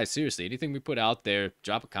stop by. Seriously, anything we put out there,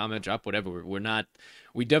 drop a comment, drop whatever.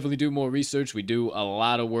 We definitely do more research. We do a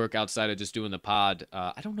lot of work outside of just doing the pod.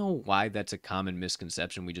 I don't know why that's a common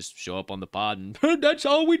misconception. We just show up on the pod and that's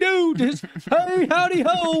all we do. Just, hey, howdy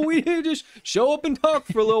ho. We just show up and talk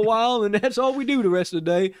for a little while, and that's all we do the rest of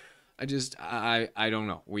the day. I don't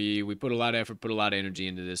know. We put a lot of effort, put a lot of energy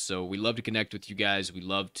into this, so we love to connect with you guys. We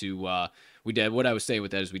love to, what I was saying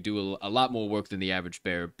with that is we do a lot more work than the average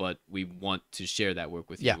bear, but we want to share that work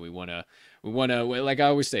with you. We want to, like I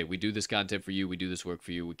always say, we do this content for you. We do this work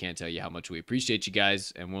for you. We can't tell you how much we appreciate you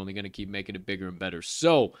guys, and we're only going to keep making it bigger and better.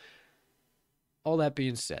 So, all that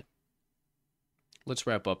being said, let's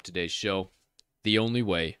wrap up today's show the only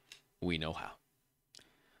way we know how.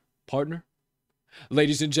 Partner?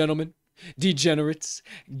 Ladies and gentlemen, degenerates,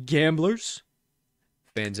 gamblers,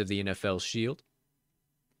 fans of the NFL Shield,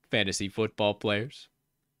 fantasy football players,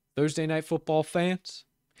 Thursday Night Football fans,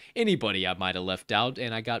 anybody I might have left out,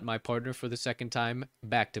 and I got my partner for the second time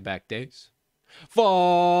back-to-back days.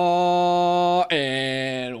 Far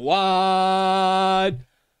and wide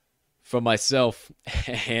from myself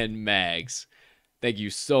and Mags. Thank you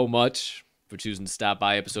so much for choosing to stop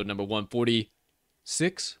by episode number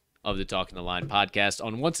 146 of the Talking the Line podcast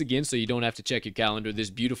on once again, so you don't have to check your calendar,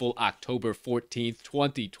 this beautiful October 14th,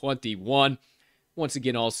 2021. Once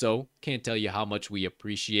again, also, can't tell you how much we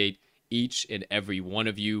appreciate each and every one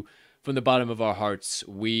of you. From the bottom of our hearts,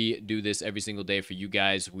 we do this every single day for you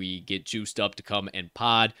guys. We get juiced up to come and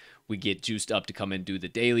pod. We get juiced up to come and do the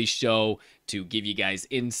daily show, to give you guys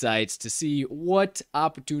insights, to see what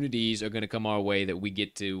opportunities are going to come our way that we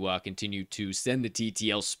get to continue to send the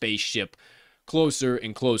TTL spaceship closer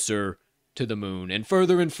and closer to the moon and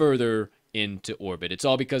further into orbit. It's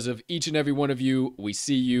all because of each and every one of you. We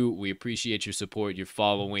see you. We appreciate your support, your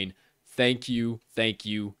following. Thank you, thank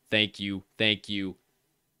you, thank you, thank you.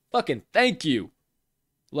 Fucking thank you.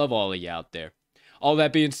 Love all of you out there. All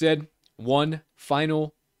that being said, one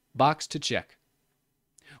final box to check.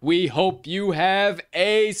 We hope you have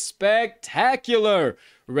a spectacular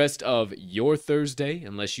rest of your Thursday,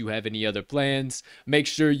 unless you have any other plans. Make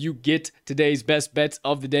sure you get today's best bets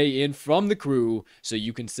of the day in from the crew so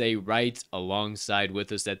you can say right alongside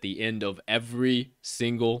with us at the end of every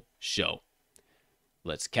single show.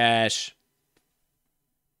 Let's cash.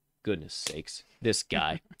 Goodness sakes, this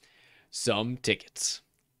guy. Some tickets.